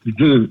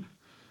 You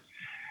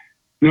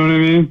know what I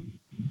mean?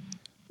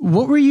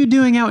 What were you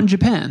doing out in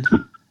Japan?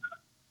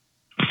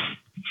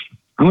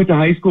 I went to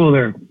high school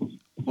there.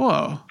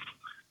 Whoa.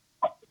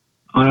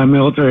 On a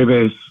military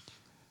base.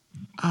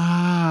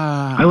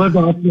 Ah. I lived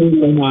off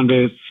the Oman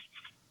base.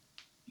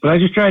 But I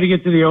just tried to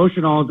get to the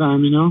ocean all the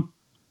time,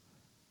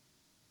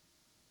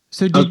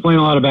 So I was playing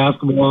a lot of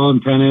basketball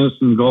and tennis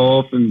and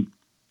golf and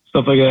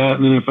stuff like that.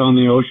 And then I found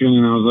the ocean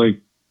and I was like,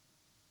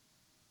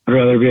 I'd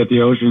rather be at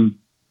the ocean.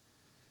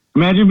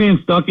 Imagine being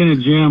stuck in a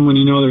gym when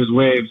there's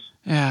waves.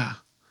 Yeah.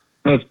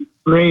 That's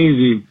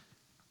crazy.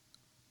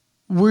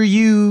 Were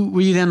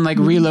you then like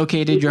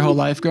relocated your whole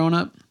life growing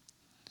up?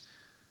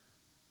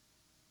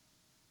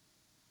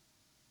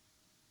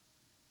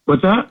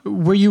 What's that?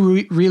 Were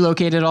you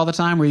relocated all the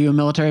time? Were you a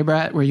military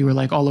brat where you were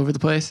like all over the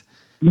place?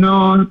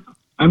 No,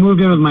 I moved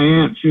in with my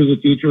aunt. She was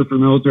a teacher for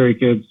military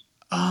kids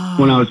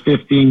when I was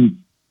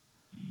 15.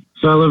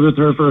 So I lived with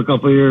her for a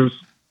couple of years.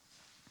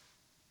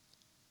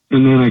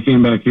 And then I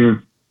came back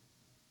here.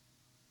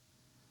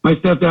 My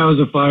stepdad was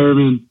a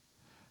fireman.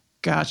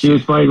 Gotcha. He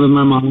was fighting with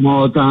my mom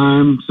all the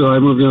time. So I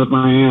moved in with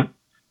my aunt.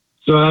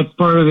 So that's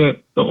part of the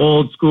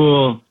old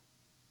school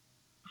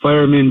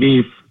fireman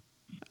beef.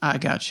 I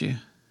got you.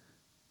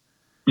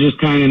 Just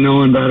kind of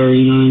knowing better,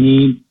 you know what I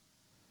mean?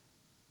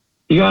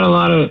 You got a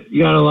lot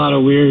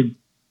of weird.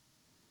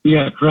 You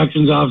got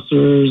corrections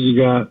officers. You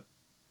got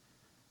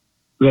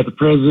the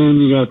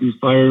prison. You got these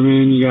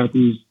firemen. You got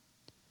these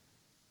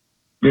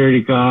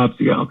dirty cops.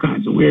 You got all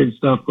kinds of weird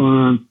stuff going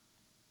on.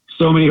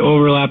 So many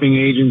overlapping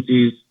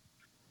agencies.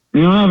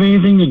 They don't have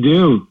anything to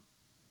do.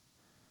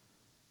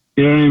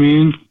 You know what I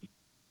mean?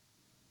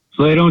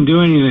 So they don't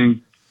do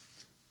anything.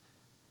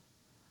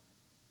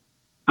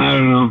 I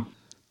don't know.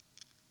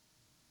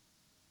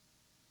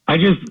 I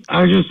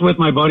was just with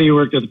my buddy who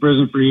worked at the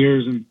prison for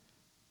years, and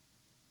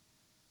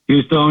he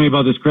was telling me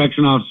about this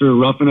correction officer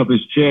roughing up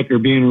his chick or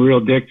being a real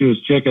dick to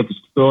his chick at the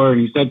store,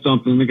 and he said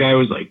something, and the guy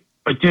was like,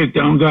 I take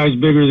down guys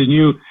bigger than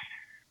you.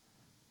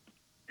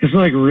 It's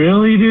like,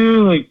 really,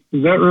 dude? Like,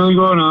 is that really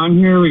going on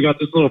here? We got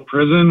this little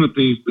prison with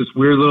this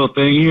weird little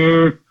thing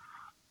here.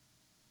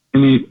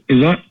 And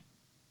is that,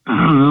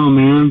 I don't know,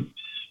 man.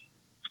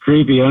 It's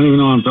creepy. I don't even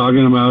know what I'm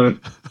talking about.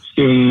 It's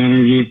giving it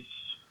energy.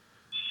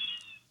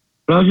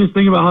 But I was just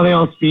thinking about how they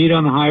all speed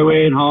on the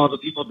highway and how all the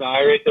people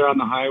die right there on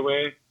the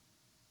highway.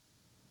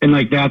 And,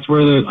 like, that's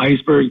where the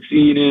iceberg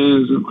scene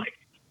is. And, like,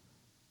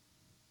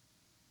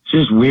 it's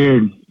just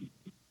weird.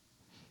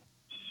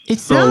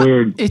 It's so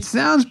weird. It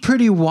sounds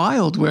pretty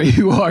wild where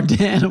you are,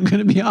 Dan. I'm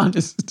going to be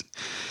honest.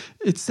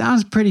 It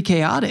sounds pretty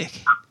chaotic.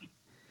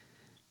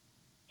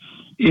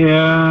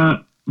 Yeah,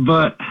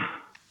 but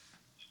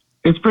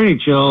it's pretty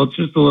chill. It's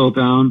just a little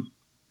town.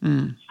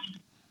 Mm.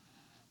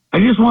 I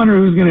just wonder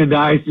who's going to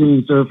die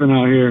soon surfing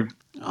out here.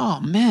 Oh,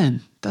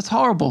 man. That's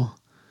horrible.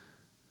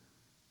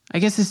 I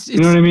guess it's you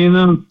know what I mean,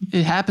 though?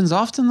 It happens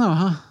often, though,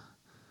 huh?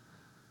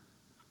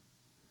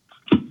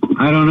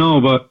 I don't know,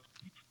 but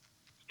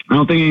I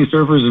don't think any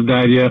surfers have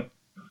died yet.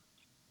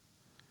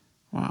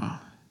 Wow.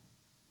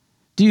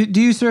 Do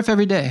you surf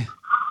every day?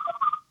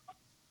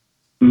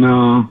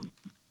 No.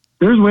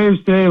 There's waves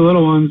today,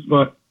 little ones,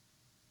 but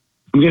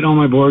I'm getting all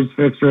my boards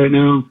fixed right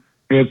now.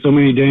 I had so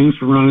many dings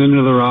from running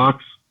into the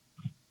rocks.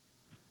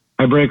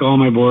 I break all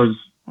my boards.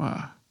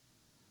 Wow.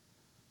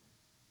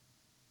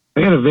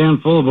 I got a van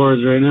full of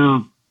boards right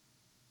now.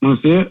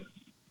 Want to see it?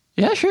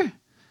 Yeah, sure.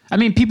 I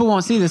mean, people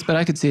won't see this, but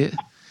I could see it.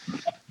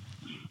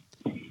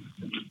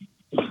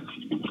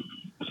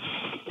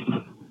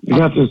 I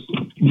got this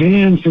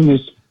van from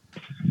this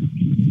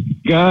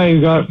guy who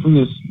got it from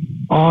this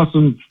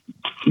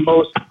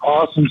most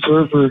awesome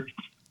surfer.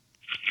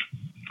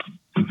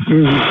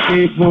 There's a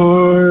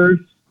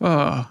skateboard.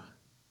 Oh.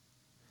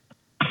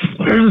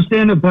 There's a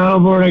stand-up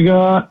paddleboard I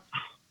got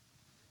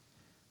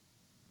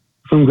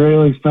from Great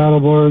Lakes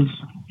Paddleboards.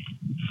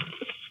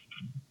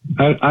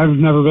 I've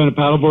never been a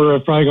paddleboarder.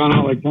 I've probably gone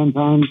out like 10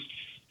 times.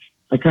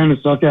 I kind of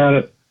suck at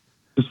it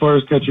as far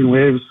as catching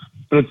waves,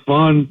 but it's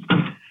fun.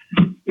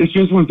 It's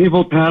just when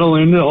people paddle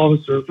into all the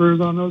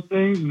surfers on those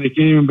things and they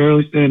can't even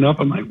barely stand up,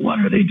 I'm like, what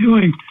are they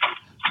doing?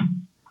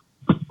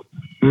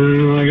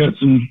 I got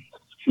some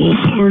full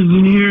boards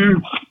in here.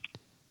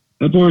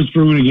 That board's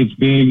for when it gets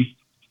big.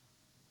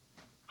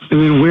 And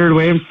then Weird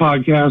Waves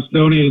Podcast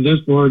donated this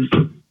board.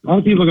 A lot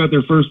of people got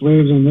their first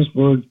waves on this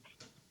board.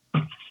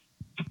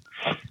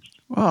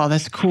 Wow,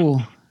 that's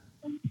cool.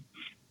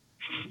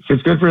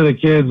 It's good for the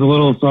kids, a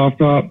little soft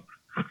top.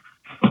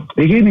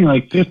 They gave me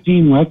like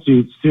 15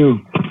 wetsuits too.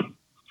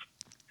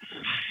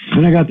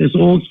 And I got this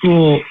old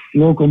school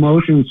Local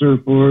Motion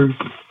surfboard.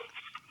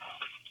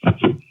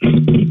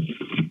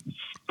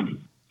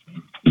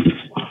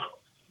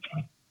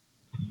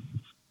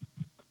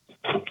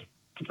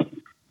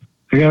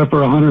 I got it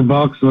for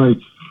 $100, like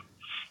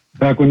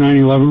back when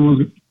 9/11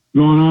 was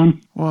going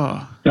on.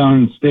 Whoa.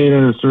 Down in state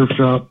at a surf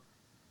shop,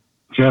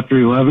 Chapter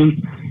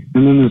 11.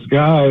 And then this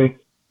guy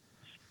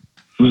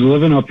was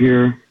living up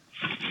here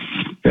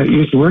that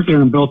used to work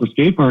there and built a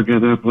skate park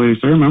at that place.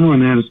 I remember when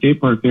they had a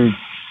skate park there.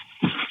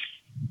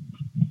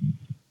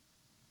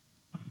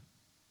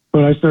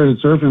 But I started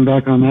surfing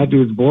back on that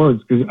dude's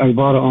boards because I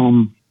bought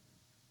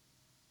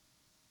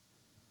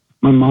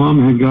my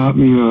mom had got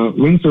me a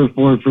windsurf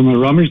board from a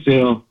rummage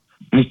sale.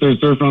 I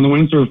started surfing on the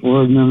windsurf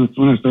board, and then that's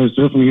when I started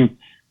surfing again.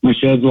 My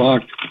shed's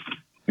locked.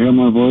 I got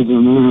my boards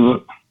on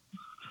there.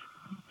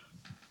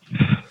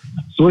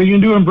 So what are you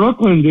going to do in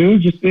Brooklyn,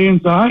 dude? Just stay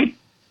inside?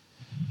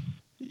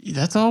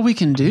 That's all we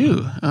can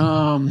do.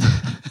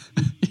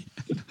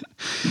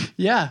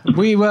 Yeah,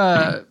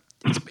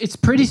 it's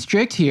pretty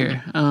strict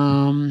here.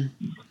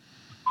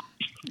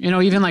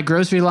 Even like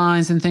grocery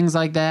lines and things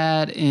like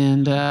that,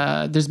 and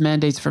there's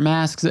mandates for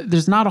masks.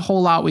 There's not a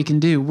whole lot we can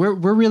do. We're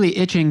really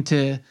itching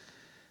to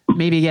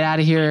maybe get out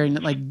of here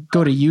and like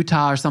go to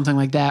Utah or something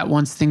like that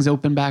once things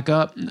open back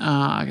up.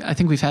 I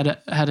think we've had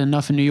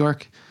enough in New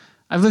York.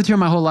 I've lived here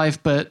my whole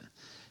life, but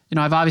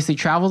I've obviously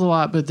traveled a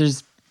lot. But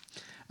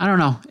I don't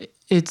know.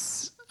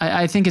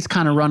 I think it's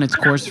kind of run its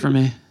course for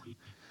me.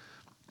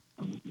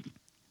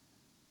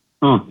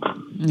 Oh.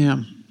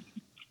 Yeah.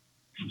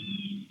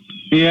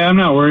 Yeah, I'm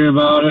not worried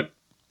about it.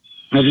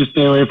 I just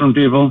stay away from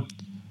people.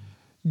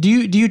 Do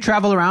you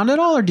travel around at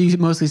all, or do you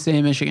mostly stay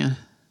in Michigan?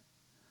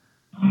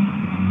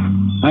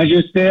 I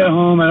just stay at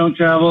home. I don't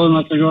travel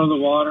unless I go to the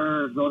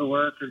water or go to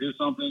work or do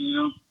something, you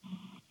know?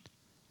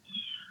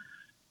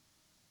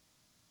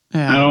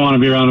 Yeah. I don't want to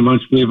be around a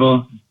bunch of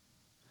people.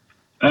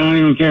 I don't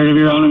even care to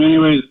be around them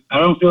anyways. I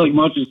don't feel like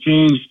much has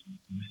changed.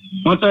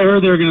 Once I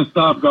heard they were going to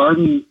stop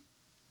gardening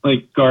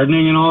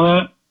and all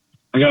that,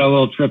 I got a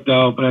little tripped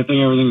out, but I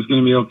think everything's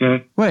going to be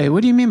okay. Wait,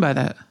 what do you mean by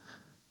that?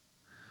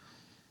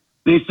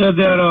 They said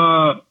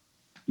that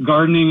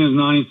gardening is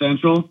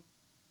non-essential,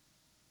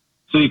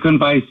 so you couldn't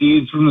buy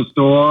seeds from the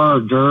store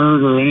or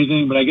dirt or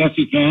anything, but I guess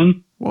you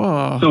can.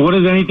 Whoa. So what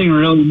does anything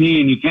really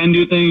mean? You can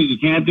do things, you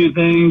can't do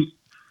things.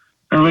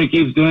 Everybody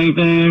keeps doing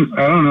things.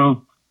 I don't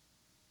know.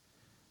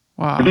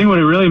 Wow. I think what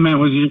it really meant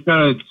was you just got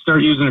to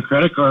start using a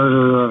credit card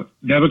or a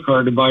debit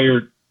card to buy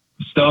your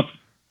stuff,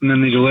 and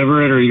then they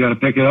deliver it, or you got to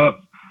pick it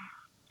up.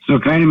 So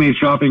it kind of made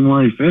shopping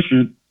more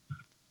efficient,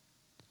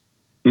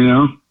 you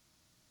know?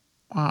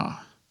 Wow.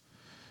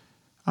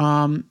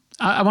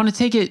 I want to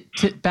take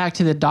it back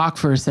to the doc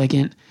for a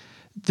second.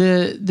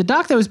 The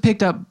doc that was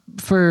picked up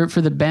for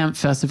the Banff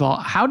Festival,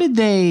 how did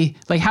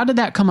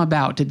that come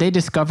about? Did they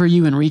discover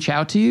you and reach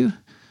out to you?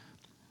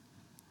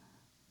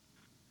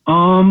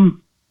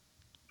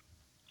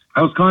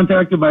 I was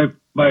contacted by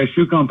a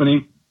shoe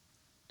company,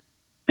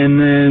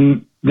 and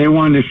then they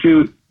wanted to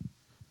shoot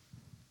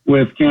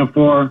with Camp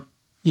 4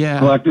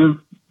 Collective,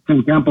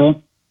 Tim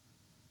Temple.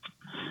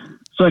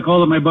 So I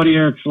called up my buddy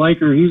Eric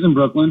Schleicher. He's in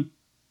Brooklyn.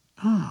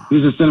 Oh.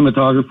 He's a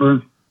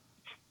cinematographer.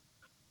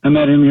 I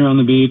met him here on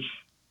the beach.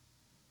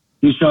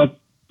 He shot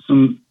a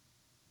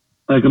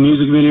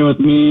music video with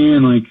me,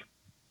 and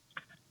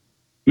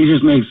he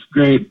just makes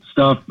great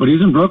stuff. But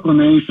he's in Brooklyn,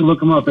 man. You should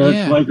look him up, Eric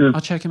Schleicher. I'll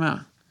check him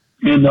out.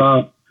 And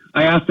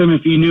I asked him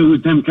if he knew who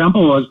Tim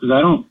Temple was, because I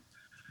don't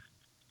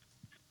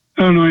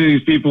know any of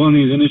these people in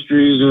these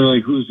industries or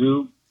who's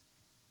who.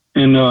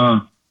 And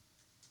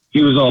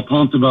he was all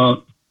pumped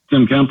about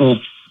Tim Temple.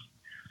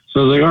 So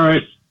I was like, all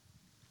right,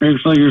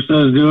 Eric Schleicher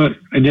says do it.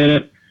 I did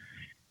it.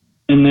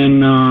 And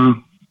then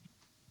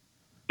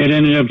it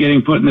ended up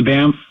getting put in the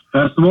Banff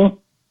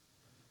Festival.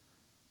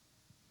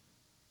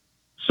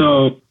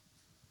 So,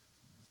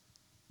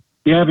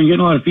 yeah, I've been getting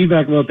a lot of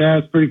feedback about that.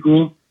 It's pretty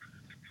cool.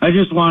 I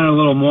just wanted a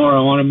little more.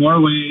 I wanted more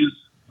waves,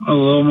 a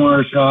little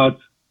more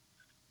shots.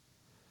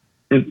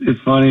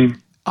 It's funny.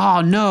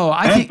 Oh, no.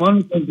 I had fun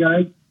with those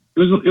guys. It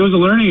was a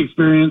learning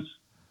experience.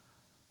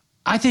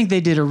 I think they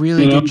did a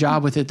really good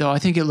job with it, though. I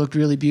think it looked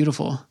really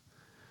beautiful.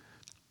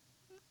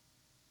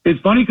 It's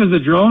funny because the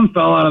drone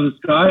fell out of the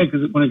sky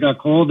because when it got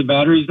cold, the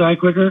batteries die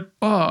quicker.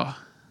 Oh.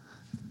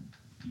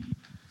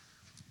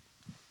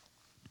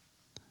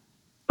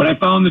 But I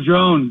found the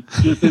drone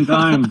just in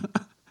time.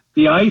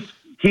 The ice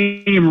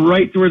came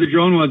right to where the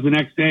drone was the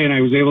next day, and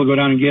I was able to go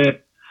down and get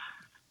it.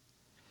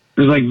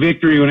 It was like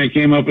victory when I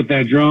came up with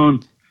that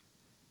drone.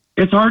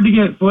 It's hard to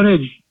get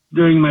footage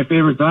during my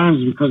favorite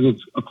times because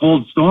it's a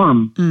cold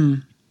storm.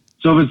 Mm.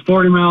 So if it's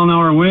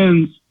 40-mile-an-hour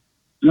winds,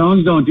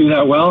 drones don't do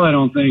that well, I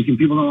don't think, and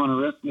people don't want to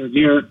risk their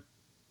gear.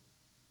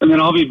 And then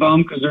I'll be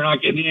bummed because they're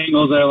not getting the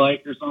angles I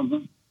like or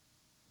something.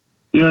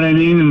 You know what I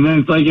mean? And then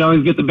it's like you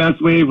always get the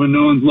best wave when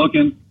no one's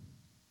looking.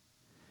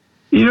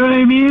 You know what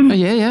I mean? Oh,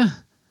 yeah.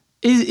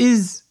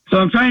 So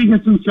I'm trying to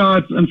get some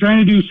shots. I'm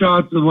trying to do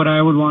shots of what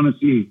I would want to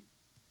see.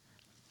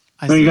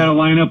 So you got to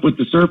line up with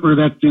the surfer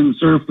that can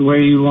surf the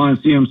way you want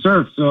to see him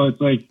surf. So it's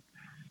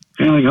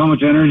kind of how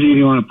much energy do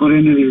you want to put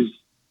into these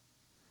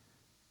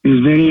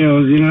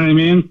videos? You know what I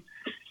mean?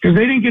 Because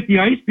they didn't get the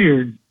ice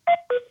beard.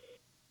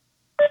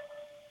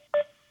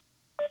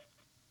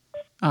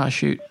 Oh,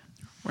 shoot.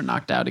 We're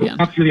knocked out again.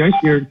 After the ice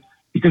beard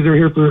because they're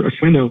here for a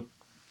window.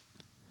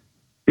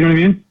 You know what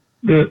I mean?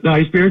 The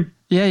ice beard?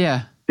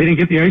 Yeah. They didn't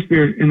get the ice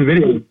beard in the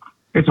video.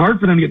 It's hard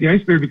for them to get the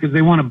ice beard because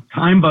they want a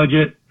time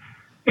budget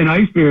and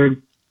ice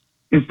beard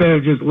instead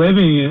of just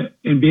living it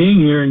and being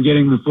here and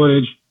getting the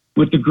footage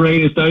with the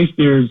greatest ice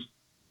beards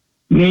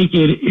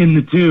naked in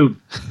the tube.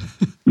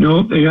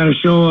 Nope, they got to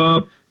show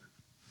up,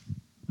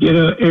 get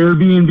an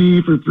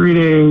Airbnb for 3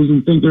 days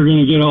and think they're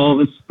going to get all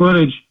this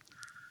footage.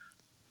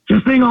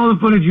 Just think all the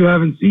footage you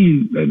haven't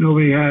seen that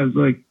nobody has.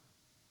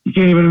 You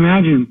can't even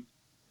imagine.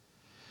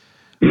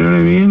 You know what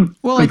I mean?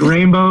 Well,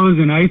 rainbows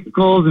and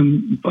icicles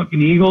and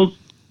fucking eagles.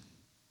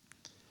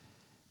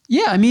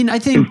 Yeah, I mean, I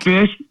think... And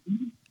fish.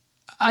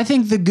 I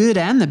think the good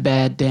and the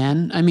bad,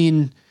 Dan. I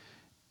mean,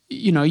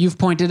 you've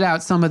pointed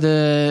out some of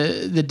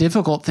the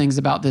difficult things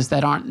about this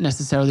that aren't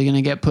necessarily going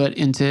to get put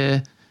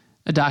into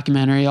a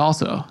documentary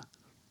also.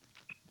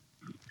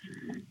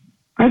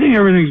 I think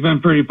everything's been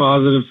pretty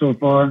positive so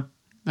far.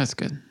 That's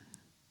good.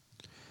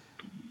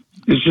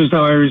 It's just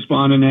how I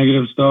respond to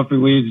negative stuff. It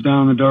leads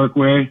down the dark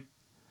way.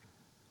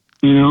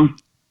 You know?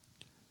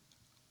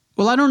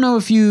 Well, I don't know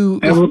if you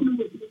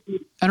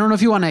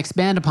want to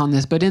expand upon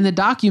this, but in the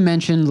doc you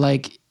mentioned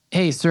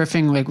hey,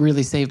 surfing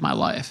really saved my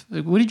life.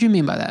 What did you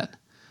mean by that?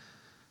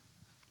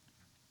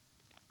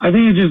 I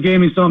think it just gave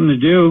me something to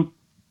do.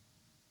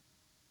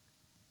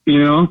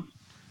 You know?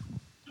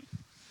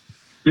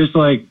 Just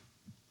if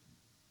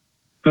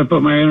I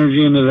put my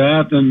energy into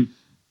that, then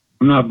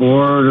I'm not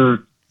bored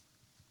or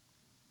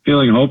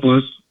feeling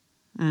hopeless.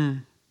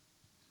 Mm.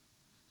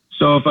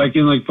 So if I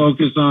can like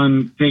focus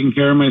on taking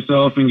care of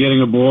myself and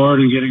getting a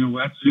board and getting a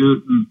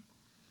wetsuit, and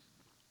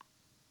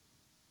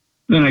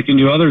then I can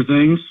do other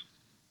things.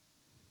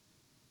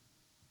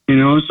 You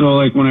know, so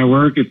like when I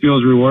work, it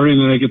feels rewarding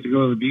that I get to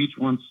go to the beach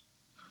once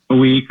a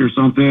week or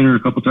something, or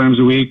a couple times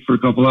a week for a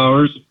couple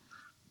hours.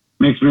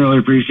 Makes me really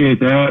appreciate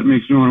that.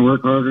 Makes me want to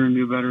work harder and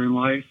do better in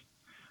life.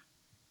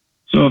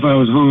 So if I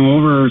was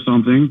hungover or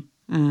something,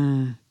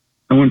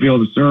 I wouldn't be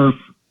able to surf.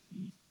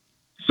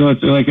 So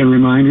it's like a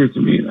reminder to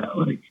me that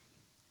like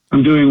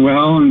I'm doing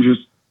well, and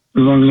just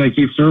as long as I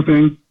keep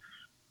surfing,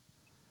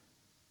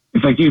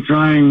 if I keep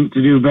trying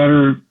to do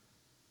better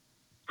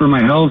for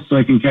my health so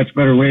I can catch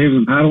better waves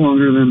and paddle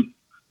longer, then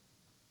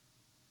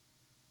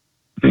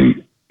I think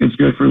it's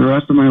good for the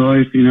rest of my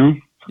life, you know?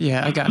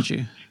 Yeah, I got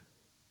you.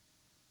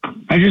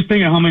 I just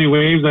think of how many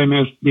waves I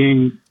missed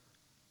being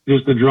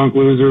just a drunk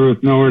loser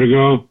with nowhere to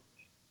go.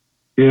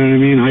 You know what I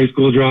mean? High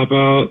school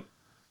dropout,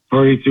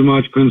 partied too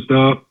much, couldn't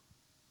stop.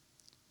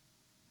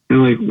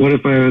 And like, what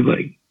if I had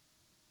like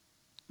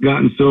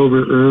gotten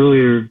sober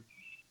earlier?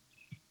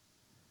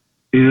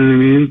 You know what I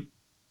mean?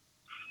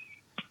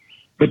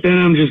 But then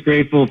I'm just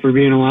grateful for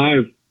being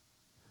alive.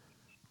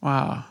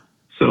 Wow.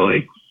 So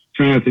like,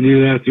 try not to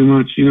do that too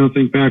much, you know,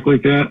 think back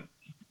like that.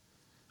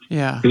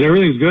 Yeah. Because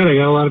everything's good. I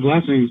got a lot of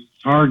blessings.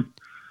 It's hard.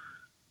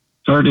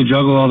 It's hard to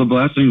juggle all the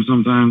blessings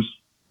sometimes.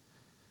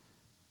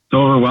 It's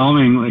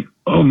overwhelming. Like,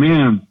 oh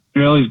man,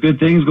 there are all these good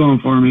things going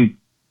for me.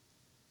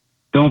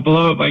 Don't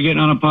blow it by getting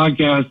on a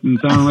podcast and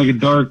sounding like a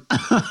dork.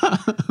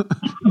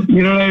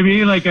 You know what I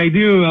mean? Like I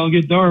do, I'll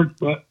get dark,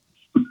 but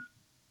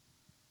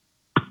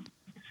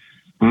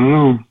I don't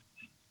know.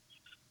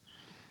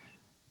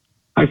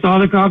 I saw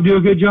the cop do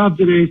a good job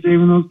today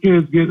saving those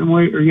kids, getting them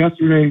away, or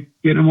yesterday,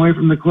 getting them away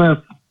from the cliff.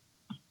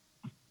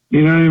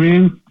 You know what I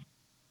mean?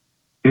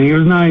 And he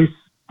was nice.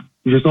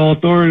 Just all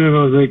authoritative.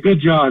 I was like, good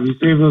job. You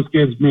saved those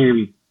kids,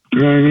 maybe. You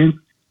know what I mean?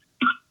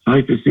 I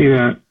like to see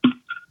that.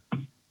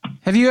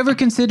 Have you ever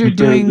considered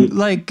doing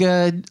like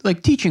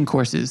teaching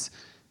courses,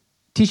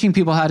 teaching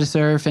people how to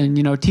surf, and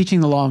you know, teaching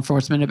the law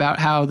enforcement about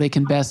how they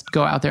can best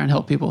go out there and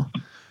help people?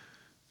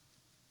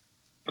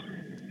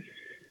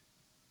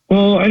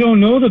 Well, I don't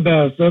know the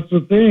best. That's the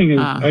thing.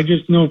 I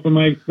just know from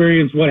my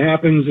experience what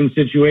happens in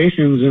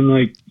situations, and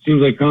like it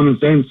seems like common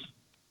sense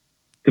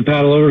to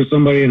paddle over to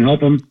somebody and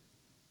help them.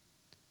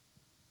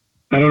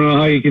 I don't know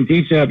how you can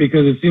teach that,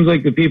 because it seems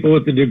like the people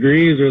with the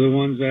degrees are the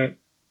ones that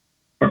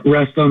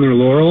rest on their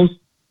laurels.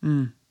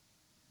 You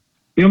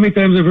know how many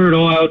times I've heard,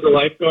 oh, I was a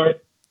lifeguard?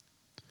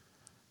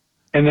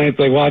 And then it's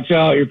like, watch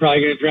out, you're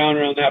probably going to drown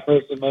around that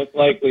person, most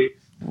likely.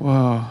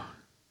 Whoa.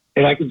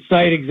 And I can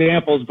cite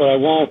examples, but I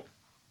won't.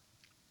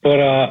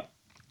 But,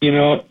 you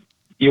know,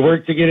 you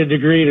work to get a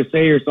degree to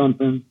say or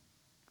something.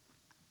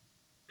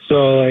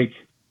 So, like,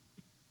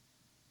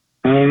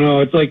 I don't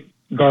know. It's like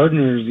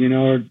gardeners, you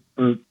know,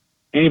 or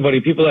anybody,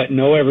 people that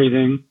know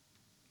everything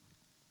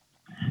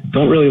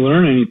don't really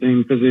learn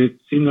anything because they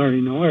seem to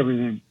already know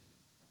everything.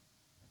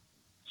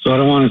 So I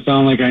don't want to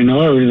sound like I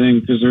know everything,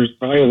 because there's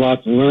probably a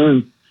lot to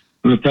learn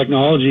with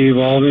technology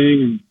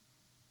evolving and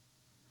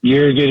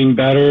gear getting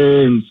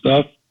better and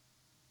stuff.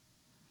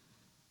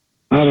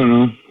 I don't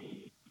know.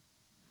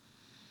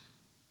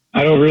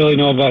 I don't really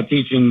know about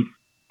teaching,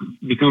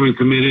 becoming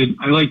committed.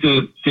 I like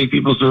to take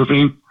people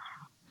surfing,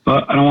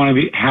 but I don't want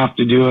to have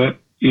to do it,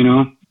 you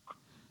know?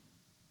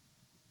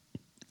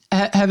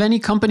 Have any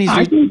companies...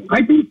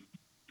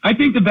 I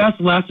think the best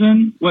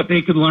lesson, what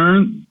they could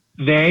learn,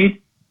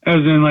 as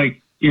in like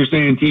you're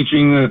saying,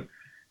 teaching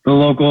the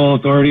local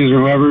authorities or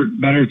whoever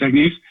better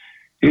techniques,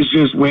 is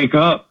just wake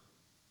up.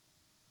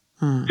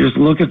 Just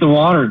look at the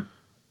water.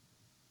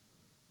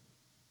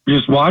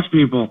 Just watch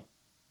people.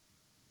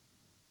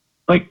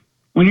 Like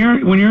when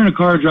you're in a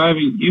car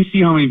driving, you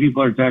see how many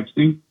people are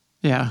texting.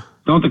 Yeah.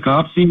 Don't the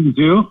cops see them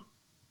too?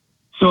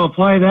 So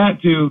apply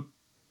that to,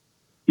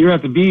 you're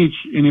at the beach,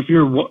 and if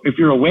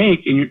you're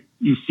awake and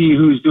you see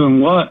who's doing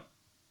what,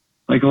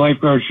 like a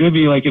lifeguard should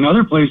be, like in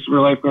other places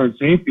where lifeguards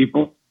save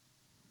people,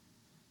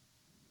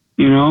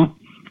 you know,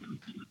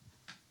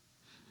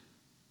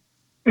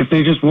 if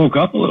they just woke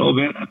up a little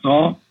bit, that's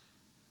all.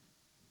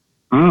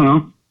 I don't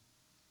know.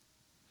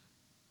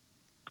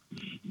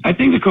 I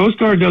think the Coast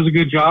Guard does a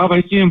good job.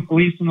 I see them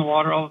police in the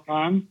water all the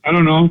time. I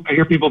don't know. I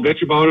hear people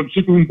bitch about it.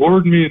 People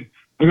bored me, and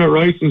I got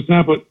rights and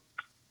stuff, but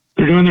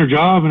they're doing their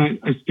job, and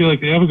I feel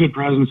like they have a good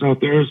presence out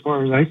there as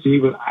far as I see,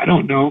 but I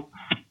don't know.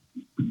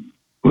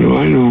 What do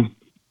I know?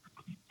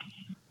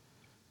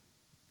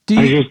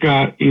 I just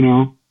got, you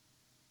know,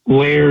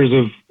 layers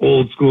of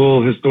old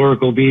school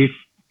historical beef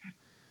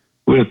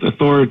with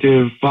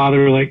authoritative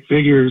father-like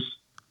figures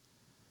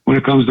when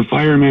it comes to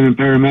firemen and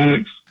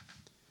paramedics.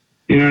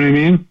 You know what I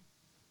mean?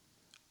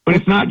 But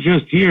it's not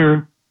just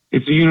here.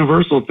 It's a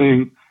universal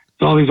thing.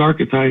 It's all these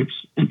archetypes,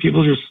 and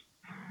people just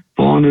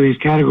fall into these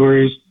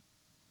categories.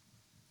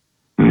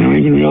 I don't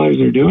even realize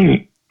they're doing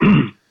it.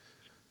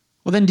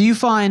 Well, then do you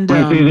find...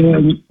 I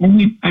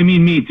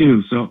mean me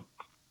too, so,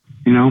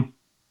 you know.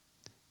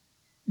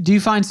 Do you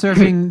find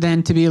surfing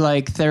then to be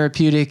like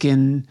therapeutic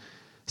and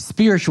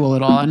spiritual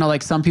at all? I know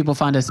like some people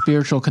find a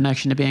spiritual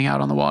connection to being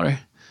out on the water.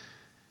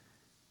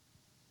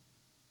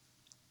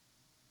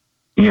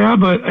 Yeah,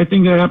 but I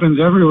think that happens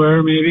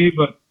everywhere, maybe,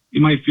 but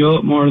you might feel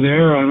it more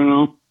there. I don't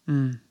know.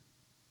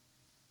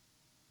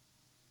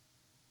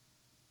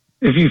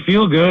 If you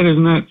feel good,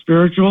 isn't that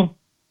spiritual?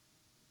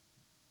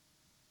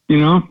 You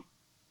know?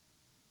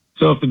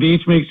 So if the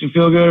beach makes you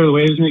feel good, or the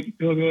waves make you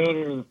feel good,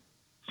 or the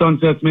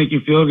sunsets make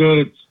you feel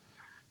good, it's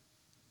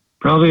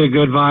probably a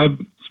good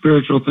vibe,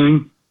 spiritual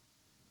thing.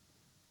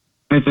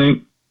 I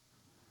think.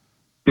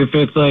 If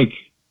it's like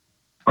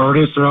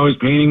artists are always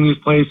painting these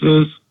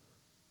places,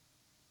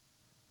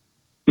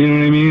 you know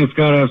what I mean? It's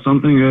got to have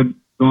something good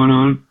going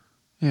on.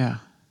 Yeah.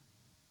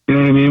 You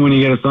know what I mean? When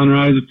you get a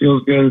sunrise, it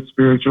feels good. It's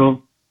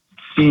spiritual.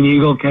 See an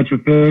eagle catch a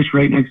fish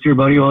right next to your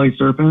buddy while he's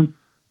surfing.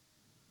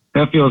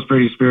 That feels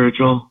pretty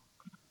spiritual.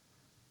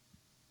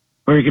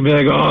 Or you could be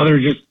like, oh, they're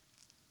just,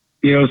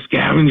 you know,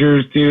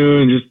 scavengers too,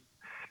 and just a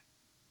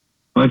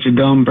bunch of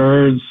dumb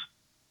birds.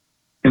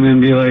 And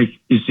then be like,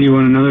 you see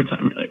one another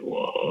time, you're like,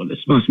 whoa, this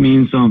must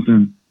mean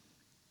something.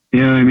 You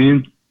know what I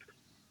mean?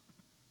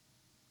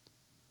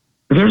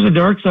 But there's a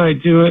dark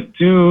side to it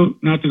too,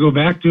 not to go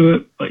back to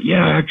it, but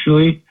yeah,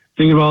 actually,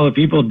 think of all the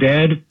people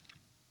dead.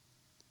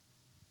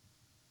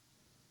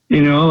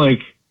 You know, like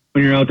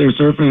when you're out there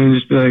surfing and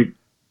just be like,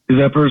 is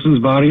that person's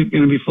body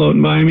going to be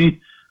floating by me?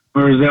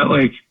 Or is that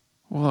like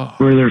Whoa.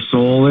 where their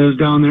soul is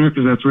down there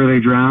because that's where they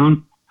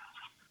drown?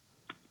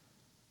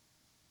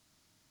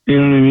 You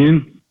know what I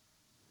mean?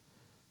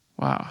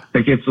 Wow.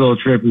 That gets a little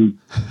trippy.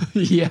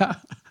 Yeah,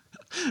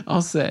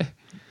 I'll say.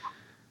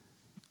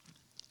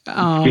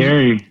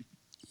 Scary.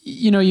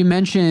 You know, you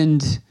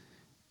mentioned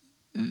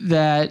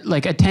that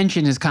like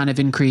attention has kind of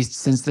increased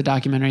since the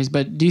documentaries,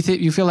 but do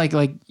you feel like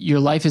your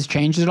life has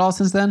changed at all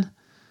since then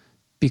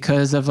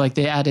because of like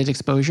the added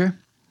exposure?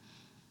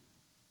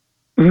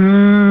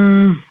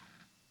 I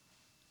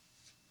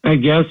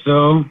guess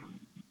so.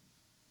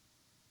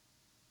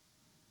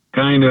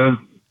 Kinda.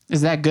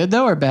 Is that good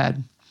though or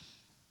bad?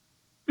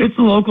 It's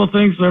a local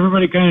thing, so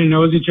everybody kind of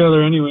knows each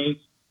other anyways.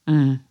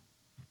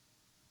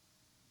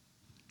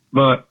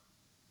 But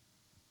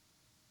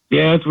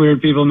yeah, it's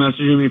weird. People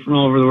messaging me from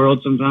all over the world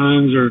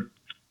sometimes, or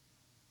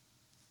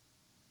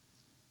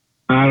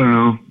I don't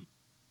know.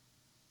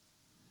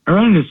 I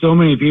run into so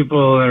many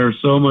people that are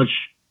so much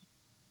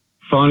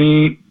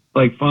funnier,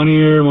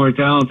 more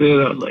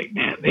talented. I was like,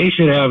 man, they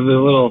should have the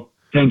little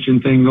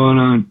tension thing going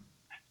on.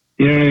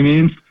 You know what I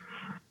mean?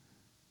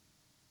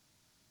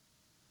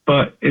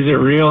 But is it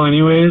real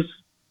anyways?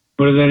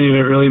 What does any of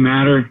it really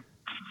matter?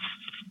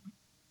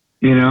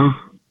 You know?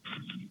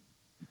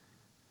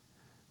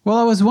 Well,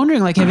 I was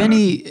wondering, like, have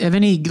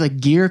any like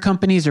gear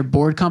companies or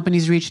board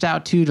companies reached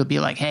out to be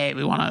like, hey,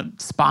 we want to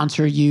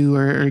sponsor you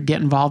or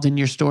get involved in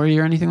your story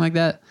or anything like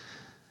that?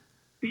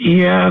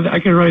 Yeah, I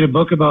could write a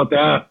book about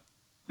that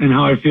and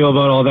how I feel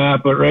about all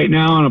that. But right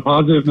now, on a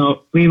positive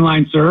note, Clean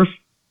Line Surf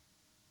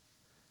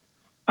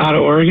out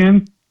of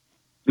Oregon.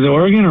 Is it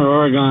Oregon or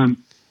Oregon?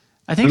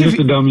 I think I'm just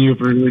a dumb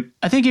Uper.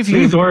 I think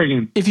it's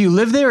Oregon. If you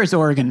live there, it's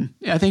Oregon.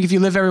 I think if you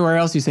live everywhere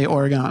else, you say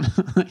Oregon.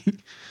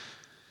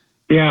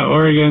 Yeah,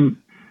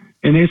 Oregon.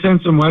 And they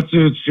sent some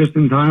wetsuits just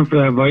in time for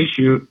that Vice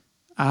shoot.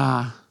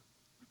 Ah.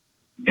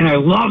 And I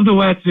love the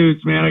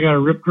wetsuits, man. I got a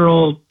Rip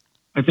Curl,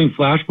 I think,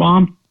 Flash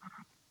Bomb.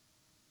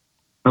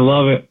 I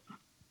love it.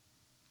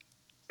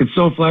 It's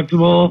so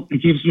flexible.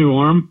 It keeps me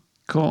warm.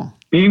 Cool.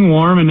 Being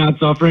warm and not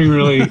suffering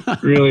really,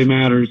 really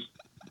matters.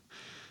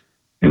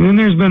 And then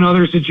there's been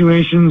other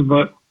situations,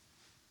 but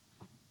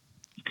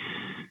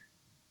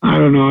I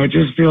don't know. It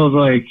just feels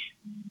like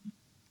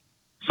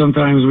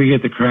sometimes we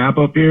get the crap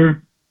up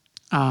here.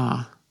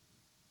 Ah.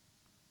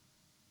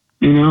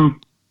 You know?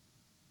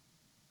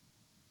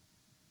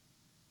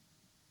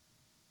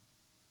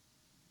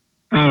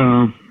 I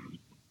don't know.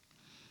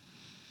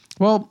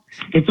 Well,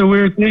 it's a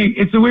weird thing.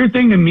 It's a weird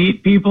thing to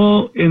meet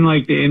people in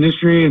like the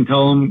industry and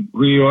tell them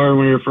who you are and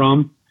where you're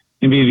from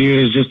and be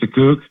viewed as just a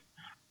kook,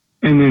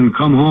 and then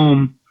come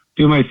home,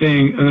 do my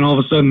thing, and then all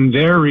of a sudden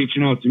they're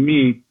reaching out to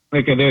me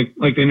like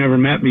they never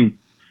met me,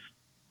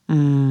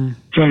 trying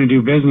to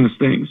do business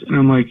things, and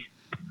I'm like,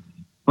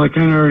 well, I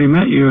kind of already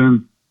met you,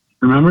 and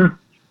remember?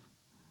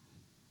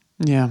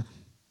 Yeah.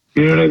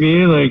 You know what I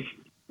mean? Like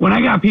when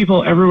I got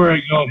people everywhere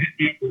I go hit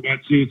me up for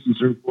wetsuits and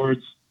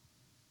surfboards.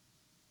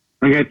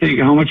 Like I think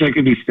how much I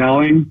could be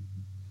selling.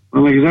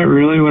 I'm like, is that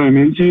really what I'm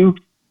into?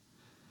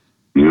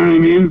 You know what I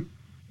mean?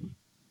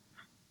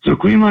 So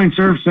Queen Line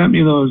Surf sent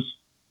me those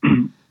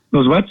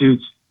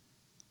wetsuits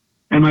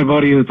and my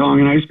buddy, the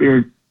Tongan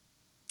Icebeard.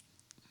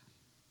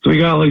 So we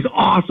got all these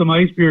awesome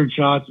Icebeard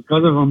shots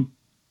because of them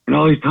and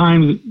all these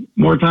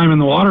more time in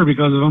the water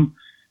because of them.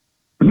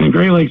 And then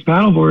Great Lakes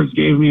Paddleboards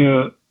gave me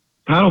a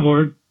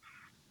paddleboard.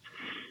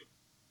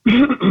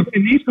 And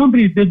these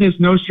companies did this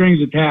no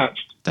strings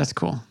attached. That's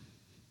cool.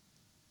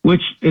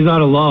 Which is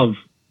out of love.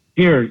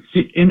 Here,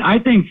 see, and I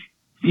think,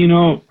 you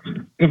know,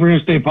 if we're going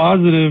to stay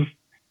positive,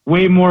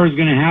 way more is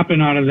going to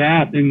happen out of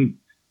that than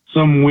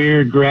some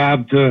weird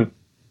grab to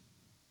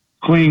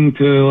cling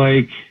to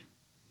like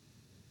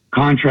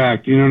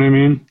contract. You know what I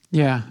mean?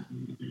 Yeah.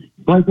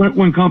 Like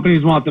when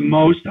companies want the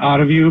most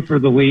out of you for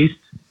the least.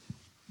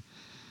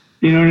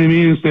 You know what I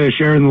mean? Instead of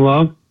sharing the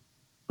love.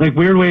 Like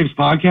Weird Waves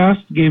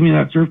podcast gave me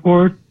that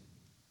surfboard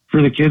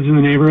for the kids in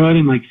the neighborhood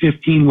in like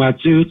 15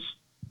 wetsuits.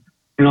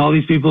 And all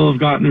these people have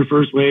gotten their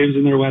first waves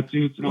in their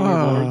wetsuits and on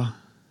their boards.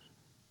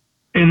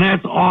 And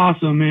that's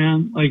awesome,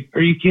 man. Like,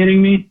 are you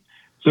kidding me?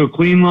 So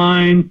Clean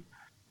Line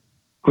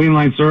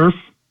Surf,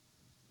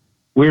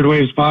 Weird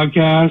Waves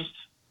podcast,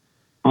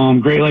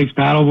 Great Lakes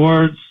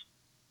paddleboards.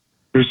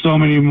 There's so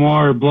many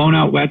more. Blown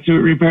Out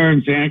Wetsuit Repair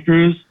in Santa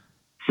Cruz,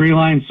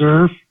 Freeline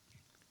Surf.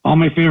 All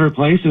my favorite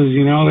places,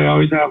 you know, they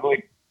always have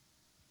like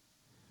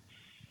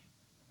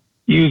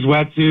used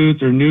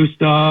wetsuits or new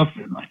stuff.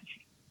 And like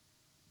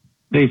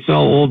they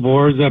sell old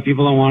boards that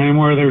people don't want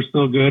anymore. They're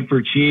still good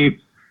for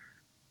cheap.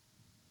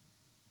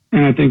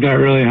 And I think that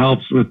really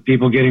helps with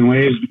people getting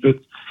waves because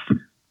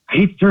I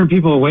hate to turn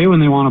people away when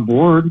they want a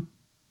board,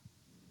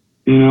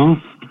 you know,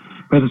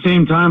 but at the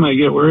same time, I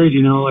get worried,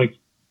 you know, like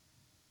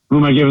who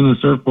am I giving the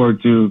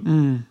surfboard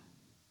to?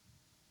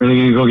 Are they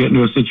going to go get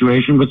into a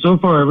situation? But so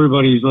far,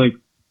 everybody's like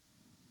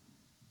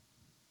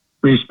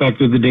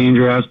respected the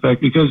danger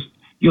aspect because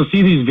you'll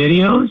see these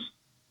videos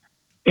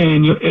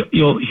and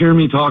you'll hear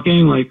me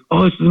talking like,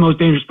 oh, this is the most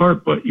dangerous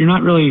part, but you're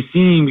not really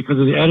seeing because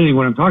of the editing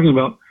what I'm talking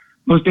about.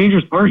 Most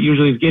dangerous part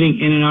usually is getting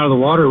in and out of the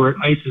water where it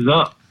ices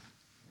up.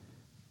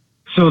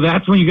 So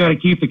that's when you got to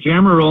keep the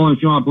camera rolling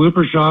if you want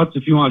blooper shots,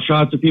 if you want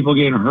shots of people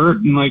getting hurt,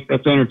 and like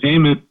that's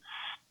entertainment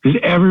because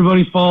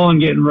everybody's falling,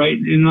 getting right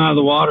in and out of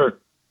the water.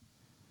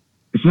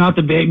 It's not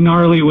the big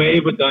gnarly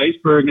wave with the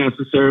iceberg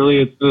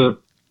necessarily. It's the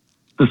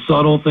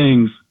subtle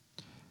things.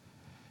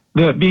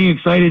 The being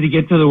excited to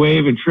get to the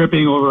wave and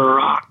tripping over a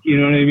rock, you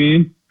know what I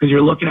mean? Because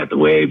you're looking at the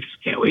wave,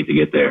 just can't wait to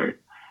get there.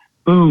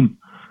 Boom.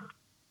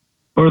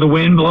 Or the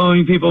wind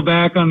blowing people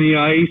back on the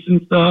ice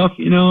and stuff,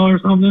 you know, or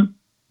something.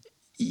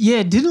 Yeah,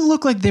 it didn't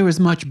look like there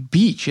was much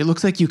beach. It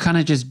looks like you kind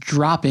of just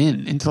drop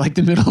into like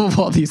the middle of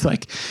all these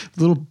like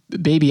little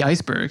baby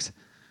icebergs.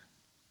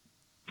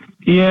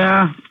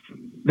 Yeah,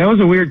 that was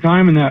a weird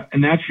time in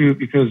that shoot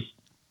because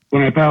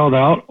when I paddled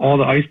out, all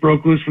the ice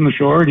broke loose from the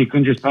shore and you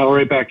couldn't just paddle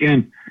right back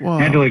in. Whoa.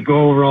 I had to like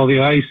go over all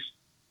the ice.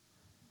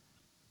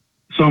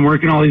 So I'm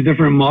working all these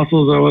different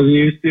muscles I wasn't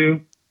used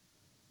to.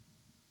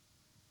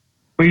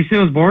 But you see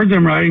those boards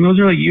I'm riding, those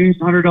are like used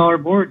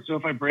 $100 boards. So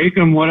if I break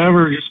them,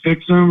 whatever, just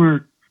fix them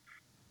or,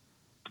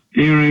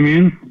 you know what I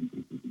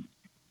mean?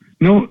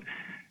 No,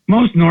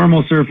 most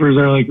normal surfers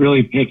are like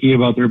really picky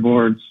about their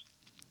boards.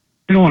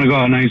 They don't want to go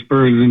out on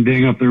icebergs and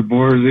ding up their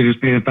boards. They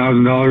just pay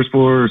 $1,000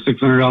 for or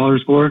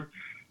 $600 for.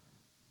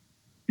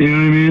 You know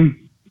what I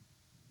mean?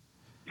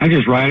 I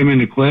just ride them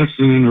into cliffs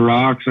and into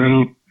rocks.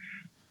 I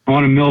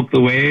want to milk the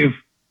wave,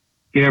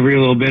 get every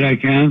little bit I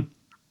can.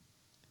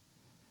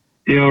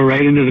 You know,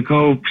 right into the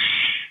cove.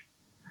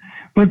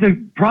 But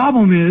the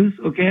problem is,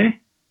 okay,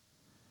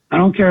 I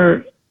don't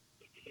care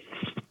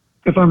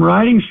if I'm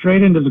riding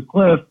straight into the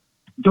cliff,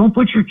 don't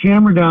put your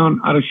camera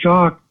down out of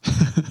shock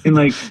and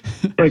like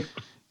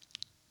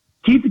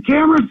keep the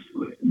camera,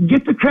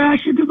 get the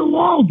crash into the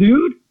wall,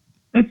 dude.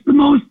 That's the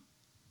most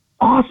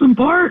awesome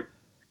part.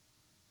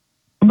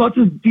 I'm about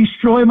to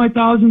destroy my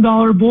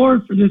 $1,000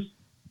 board for this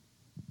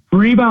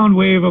rebound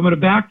wave I'm going to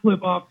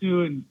backflip off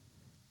to and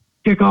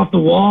kick off the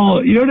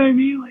wall. You know what I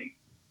mean? Like,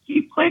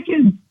 keep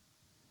clicking.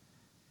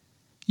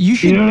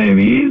 You know what I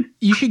mean?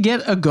 You should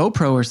get a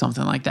GoPro or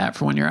something like that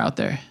for when you're out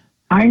there.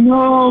 I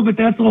know, but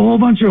that's a whole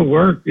bunch of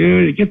work,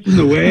 dude. It gets in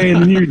the way,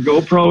 and then you're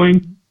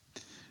GoProing.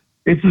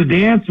 It's the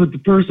dance with the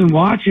person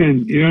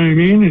watching. You know what I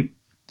mean?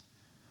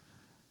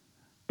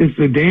 It's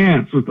the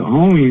dance with the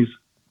homies.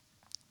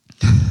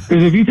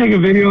 Because if you take a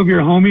video of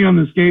your homie on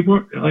the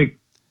skateboard, like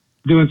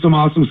doing some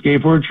awesome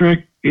skateboard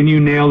trick, and you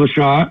nail the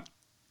shot,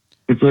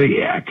 it's like,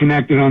 yeah,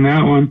 connected on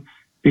that one.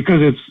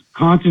 Because it's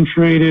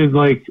concentrated,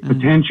 like,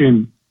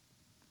 attention.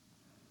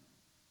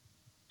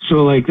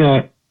 So, like,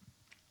 that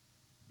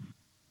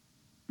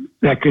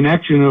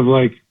connection of,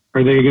 like,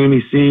 are they going to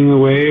be seeing the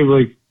wave?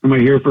 Like, am I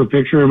here for a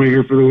picture? Am I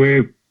here for the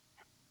wave?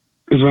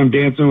 Because when I'm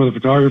dancing with a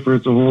photographer,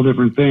 it's a whole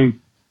different thing.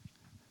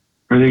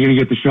 Are they going to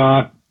get the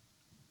shot?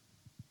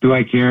 Do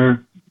I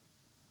care?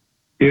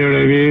 You know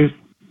what I mean?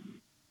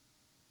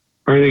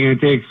 Or are they going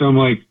to take some,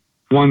 like,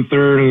 1/3 of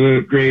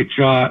the great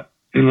shot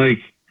and, like,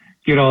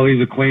 get all these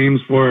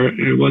acclaims for it?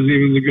 And it wasn't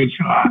even a good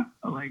shot.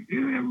 I'm like,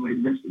 dude,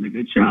 everybody's missing a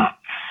good shot.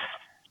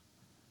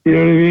 You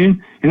know what I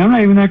mean? And I'm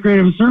not even that great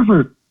of a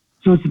surfer.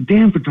 So it's a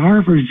damn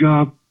photographer's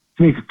job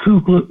to make a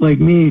kook look like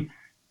me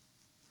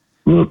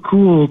look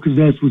cool, because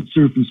that's what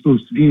surfing's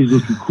supposed to be, is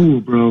looking cool,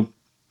 bro.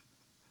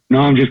 No,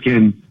 I'm just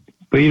kidding.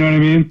 But you know what I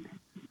mean?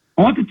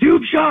 I want the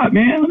tube shot,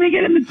 man. Let me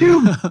get in the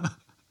tube.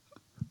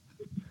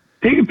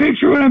 Take a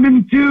picture when I'm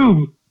in the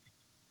tube.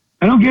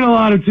 I don't get a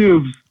lot of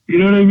tubes. You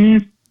know what I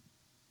mean?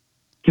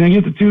 Can I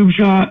get the tube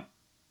shot?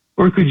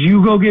 Or could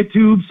you go get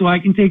tubes so I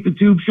can take the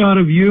tube shot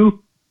of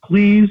you,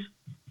 please?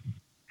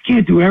 I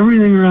can't do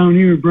everything around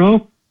here,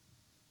 bro.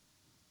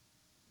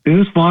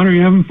 Is this fun? Are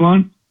you having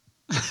fun?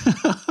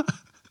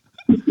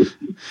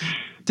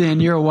 Dan,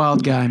 you're a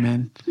wild guy,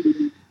 man.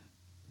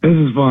 This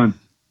is fun.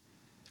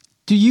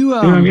 Do you...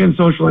 Dude, I'm getting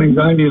social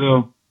anxiety,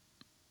 though.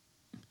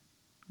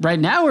 Right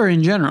now or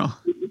in general?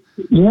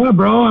 Yeah,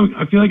 bro.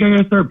 I feel like I got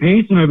to start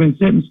pacing. I've been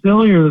sitting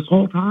still here this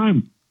whole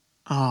time.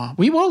 Oh,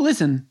 we won't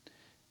listen.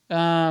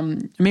 I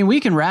mean, we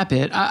can wrap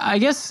it. I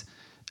guess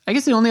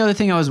the only other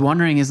thing I was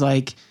wondering is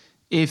like,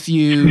 if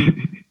you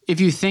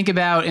think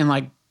about and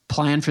like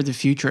plan for the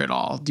future at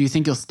all, do you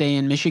think you'll stay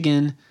in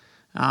Michigan?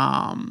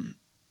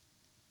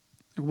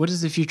 What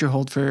does the future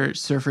hold for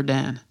Surfer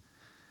Dan?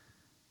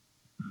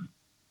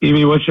 You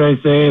mean, what should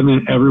I say? And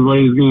then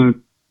everybody's going to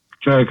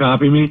try to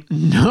copy me?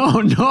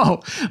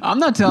 No. I'm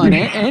not telling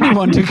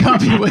anyone to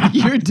copy what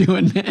you're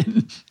doing,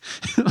 man.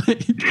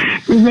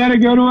 Is that a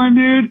good one,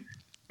 dude?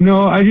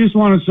 No, I just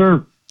want to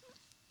surf.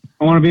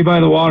 I want to be by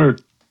the water.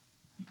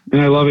 And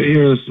I love it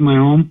here. This is my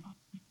home.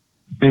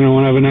 And I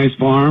want to have a nice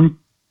farm.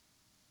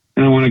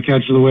 And I want to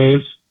catch the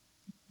waves.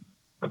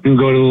 And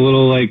go to the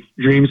little, like,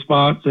 dream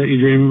spots that you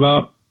dream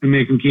about and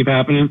make them keep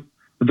happening.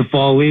 With the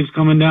fall leaves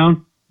coming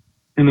down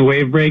and the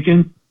wave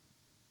breaking.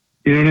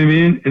 You know what I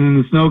mean? And then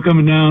the snow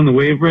coming down, the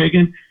wave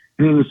breaking.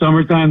 And then the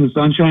summertime, the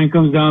sunshine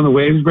comes down, the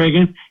waves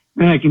breaking.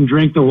 Then I can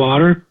drink the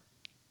water.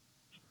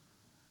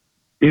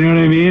 You know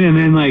what I mean? And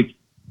then, like,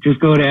 just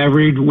go to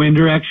every wind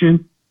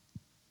direction.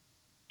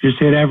 Just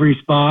hit every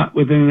spot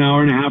within an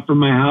hour and a half from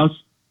my house.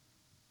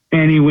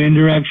 Any wind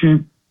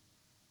direction.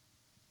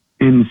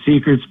 In the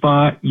secret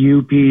spot,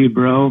 UP,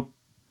 bro.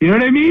 You know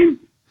what I mean?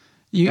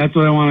 That's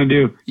what I want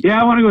to do.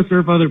 Yeah, I want to go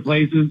surf other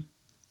places.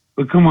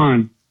 But come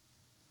on.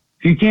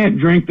 If you can't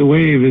drink the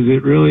wave, is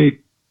it really...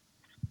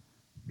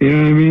 You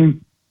know what I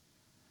mean?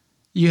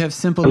 You have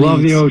simple I love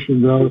needs. the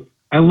ocean, bro.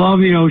 I love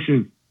the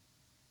ocean.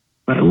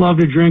 But I love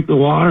to drink the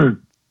water.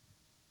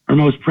 Our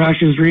most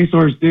precious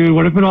resource, dude.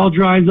 What if it all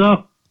dries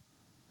up?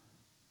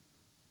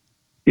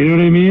 You know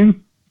what I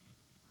mean?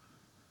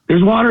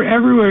 There's water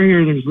everywhere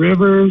here. There's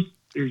rivers.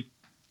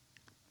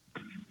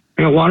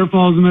 I got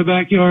waterfalls in my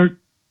backyard.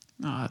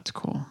 Oh, that's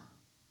cool.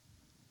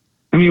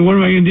 I mean, what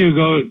am I going to do?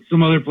 Go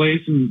some other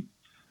place and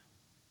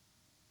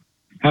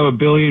have a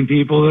billion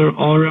people there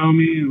all around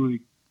me and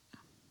like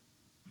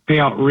pay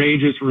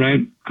outrageous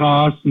rent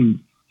costs and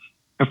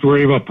have to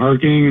worry about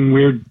parking and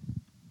weird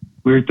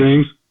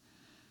things?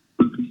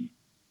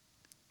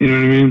 You know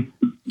what I mean?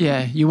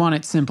 Yeah, you want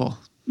it simple.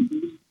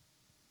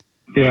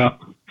 Yeah.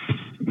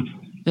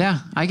 Yeah,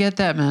 I get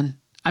that, man.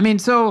 I mean,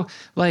 so,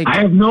 like... I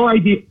have no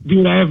idea.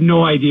 Dude, I have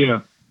no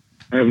idea.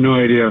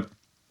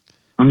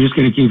 I'm just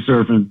going to keep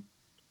surfing.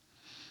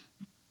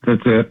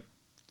 That's it.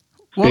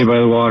 Stay by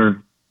the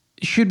water.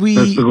 Should we...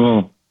 That's the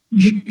goal.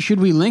 Should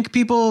we link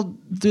people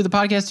through the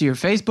podcast to your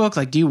Facebook?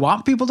 Like, do you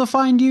want people to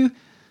find you?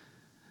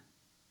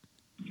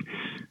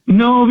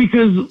 No,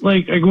 because,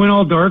 like, I went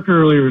all dark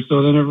earlier,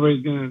 so then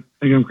everybody's going to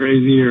think I'm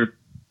crazy or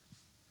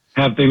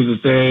have things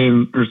to say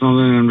or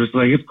something. And I'm just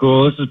like, it's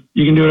cool.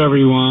 You can do whatever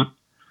you want.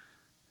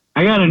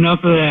 I got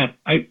enough of that.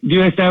 I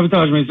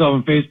sabotage myself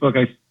on Facebook.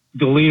 I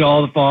delete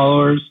all the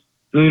followers,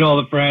 delete all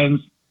the friends.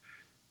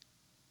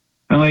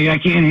 I'm like, I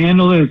can't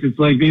handle this. It's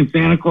like being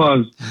Santa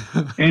Claus.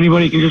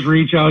 Anybody can just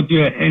reach out to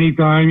you at any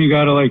time. You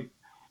got to like,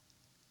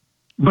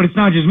 but it's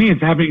not just me.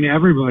 It's happening to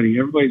everybody.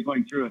 Everybody's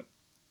going through it.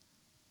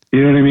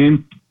 You know what I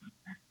mean?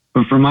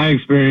 But from my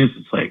experience,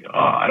 it's like, oh,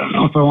 I don't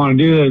know if I want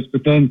to do this.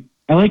 But then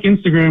I like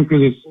Instagram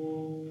because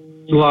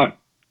it's a lot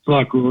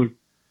cooler.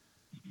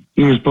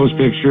 You can just post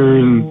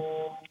pictures and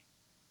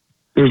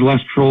there's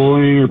less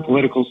trolling or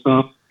political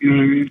stuff. You know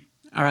what I mean?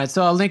 All right,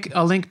 so I'll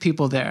link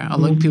people there. I'll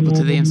link people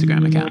to the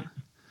Instagram account.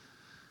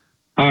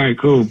 All right,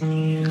 cool.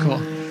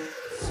 Cool.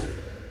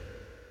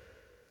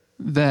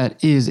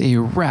 That is a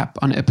wrap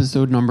on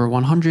episode number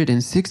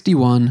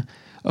 161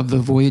 of the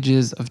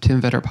Voyages of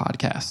Tim Vetter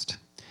podcast.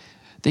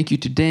 Thank you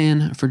to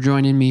Dan for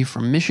joining me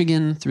from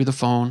Michigan through the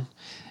phone,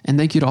 and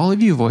thank you to all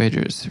of you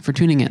Voyagers for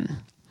tuning in.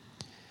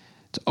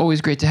 It's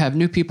always great to have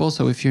new people,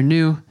 so if you're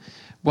new,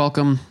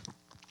 welcome.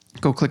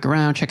 Go click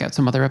around, check out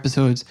some other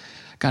episodes.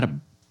 Got a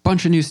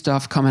bunch of new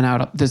stuff coming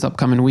out this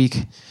upcoming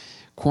week.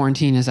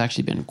 Quarantine has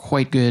actually been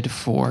quite good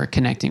for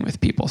connecting with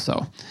people,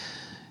 so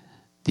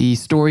the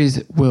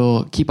stories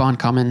will keep on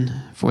coming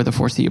for the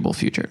foreseeable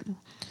future.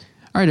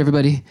 All right,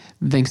 everybody,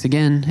 thanks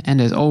again,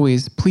 and as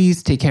always,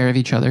 please take care of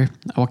each other.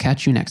 I will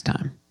catch you next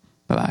time.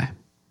 Bye-bye.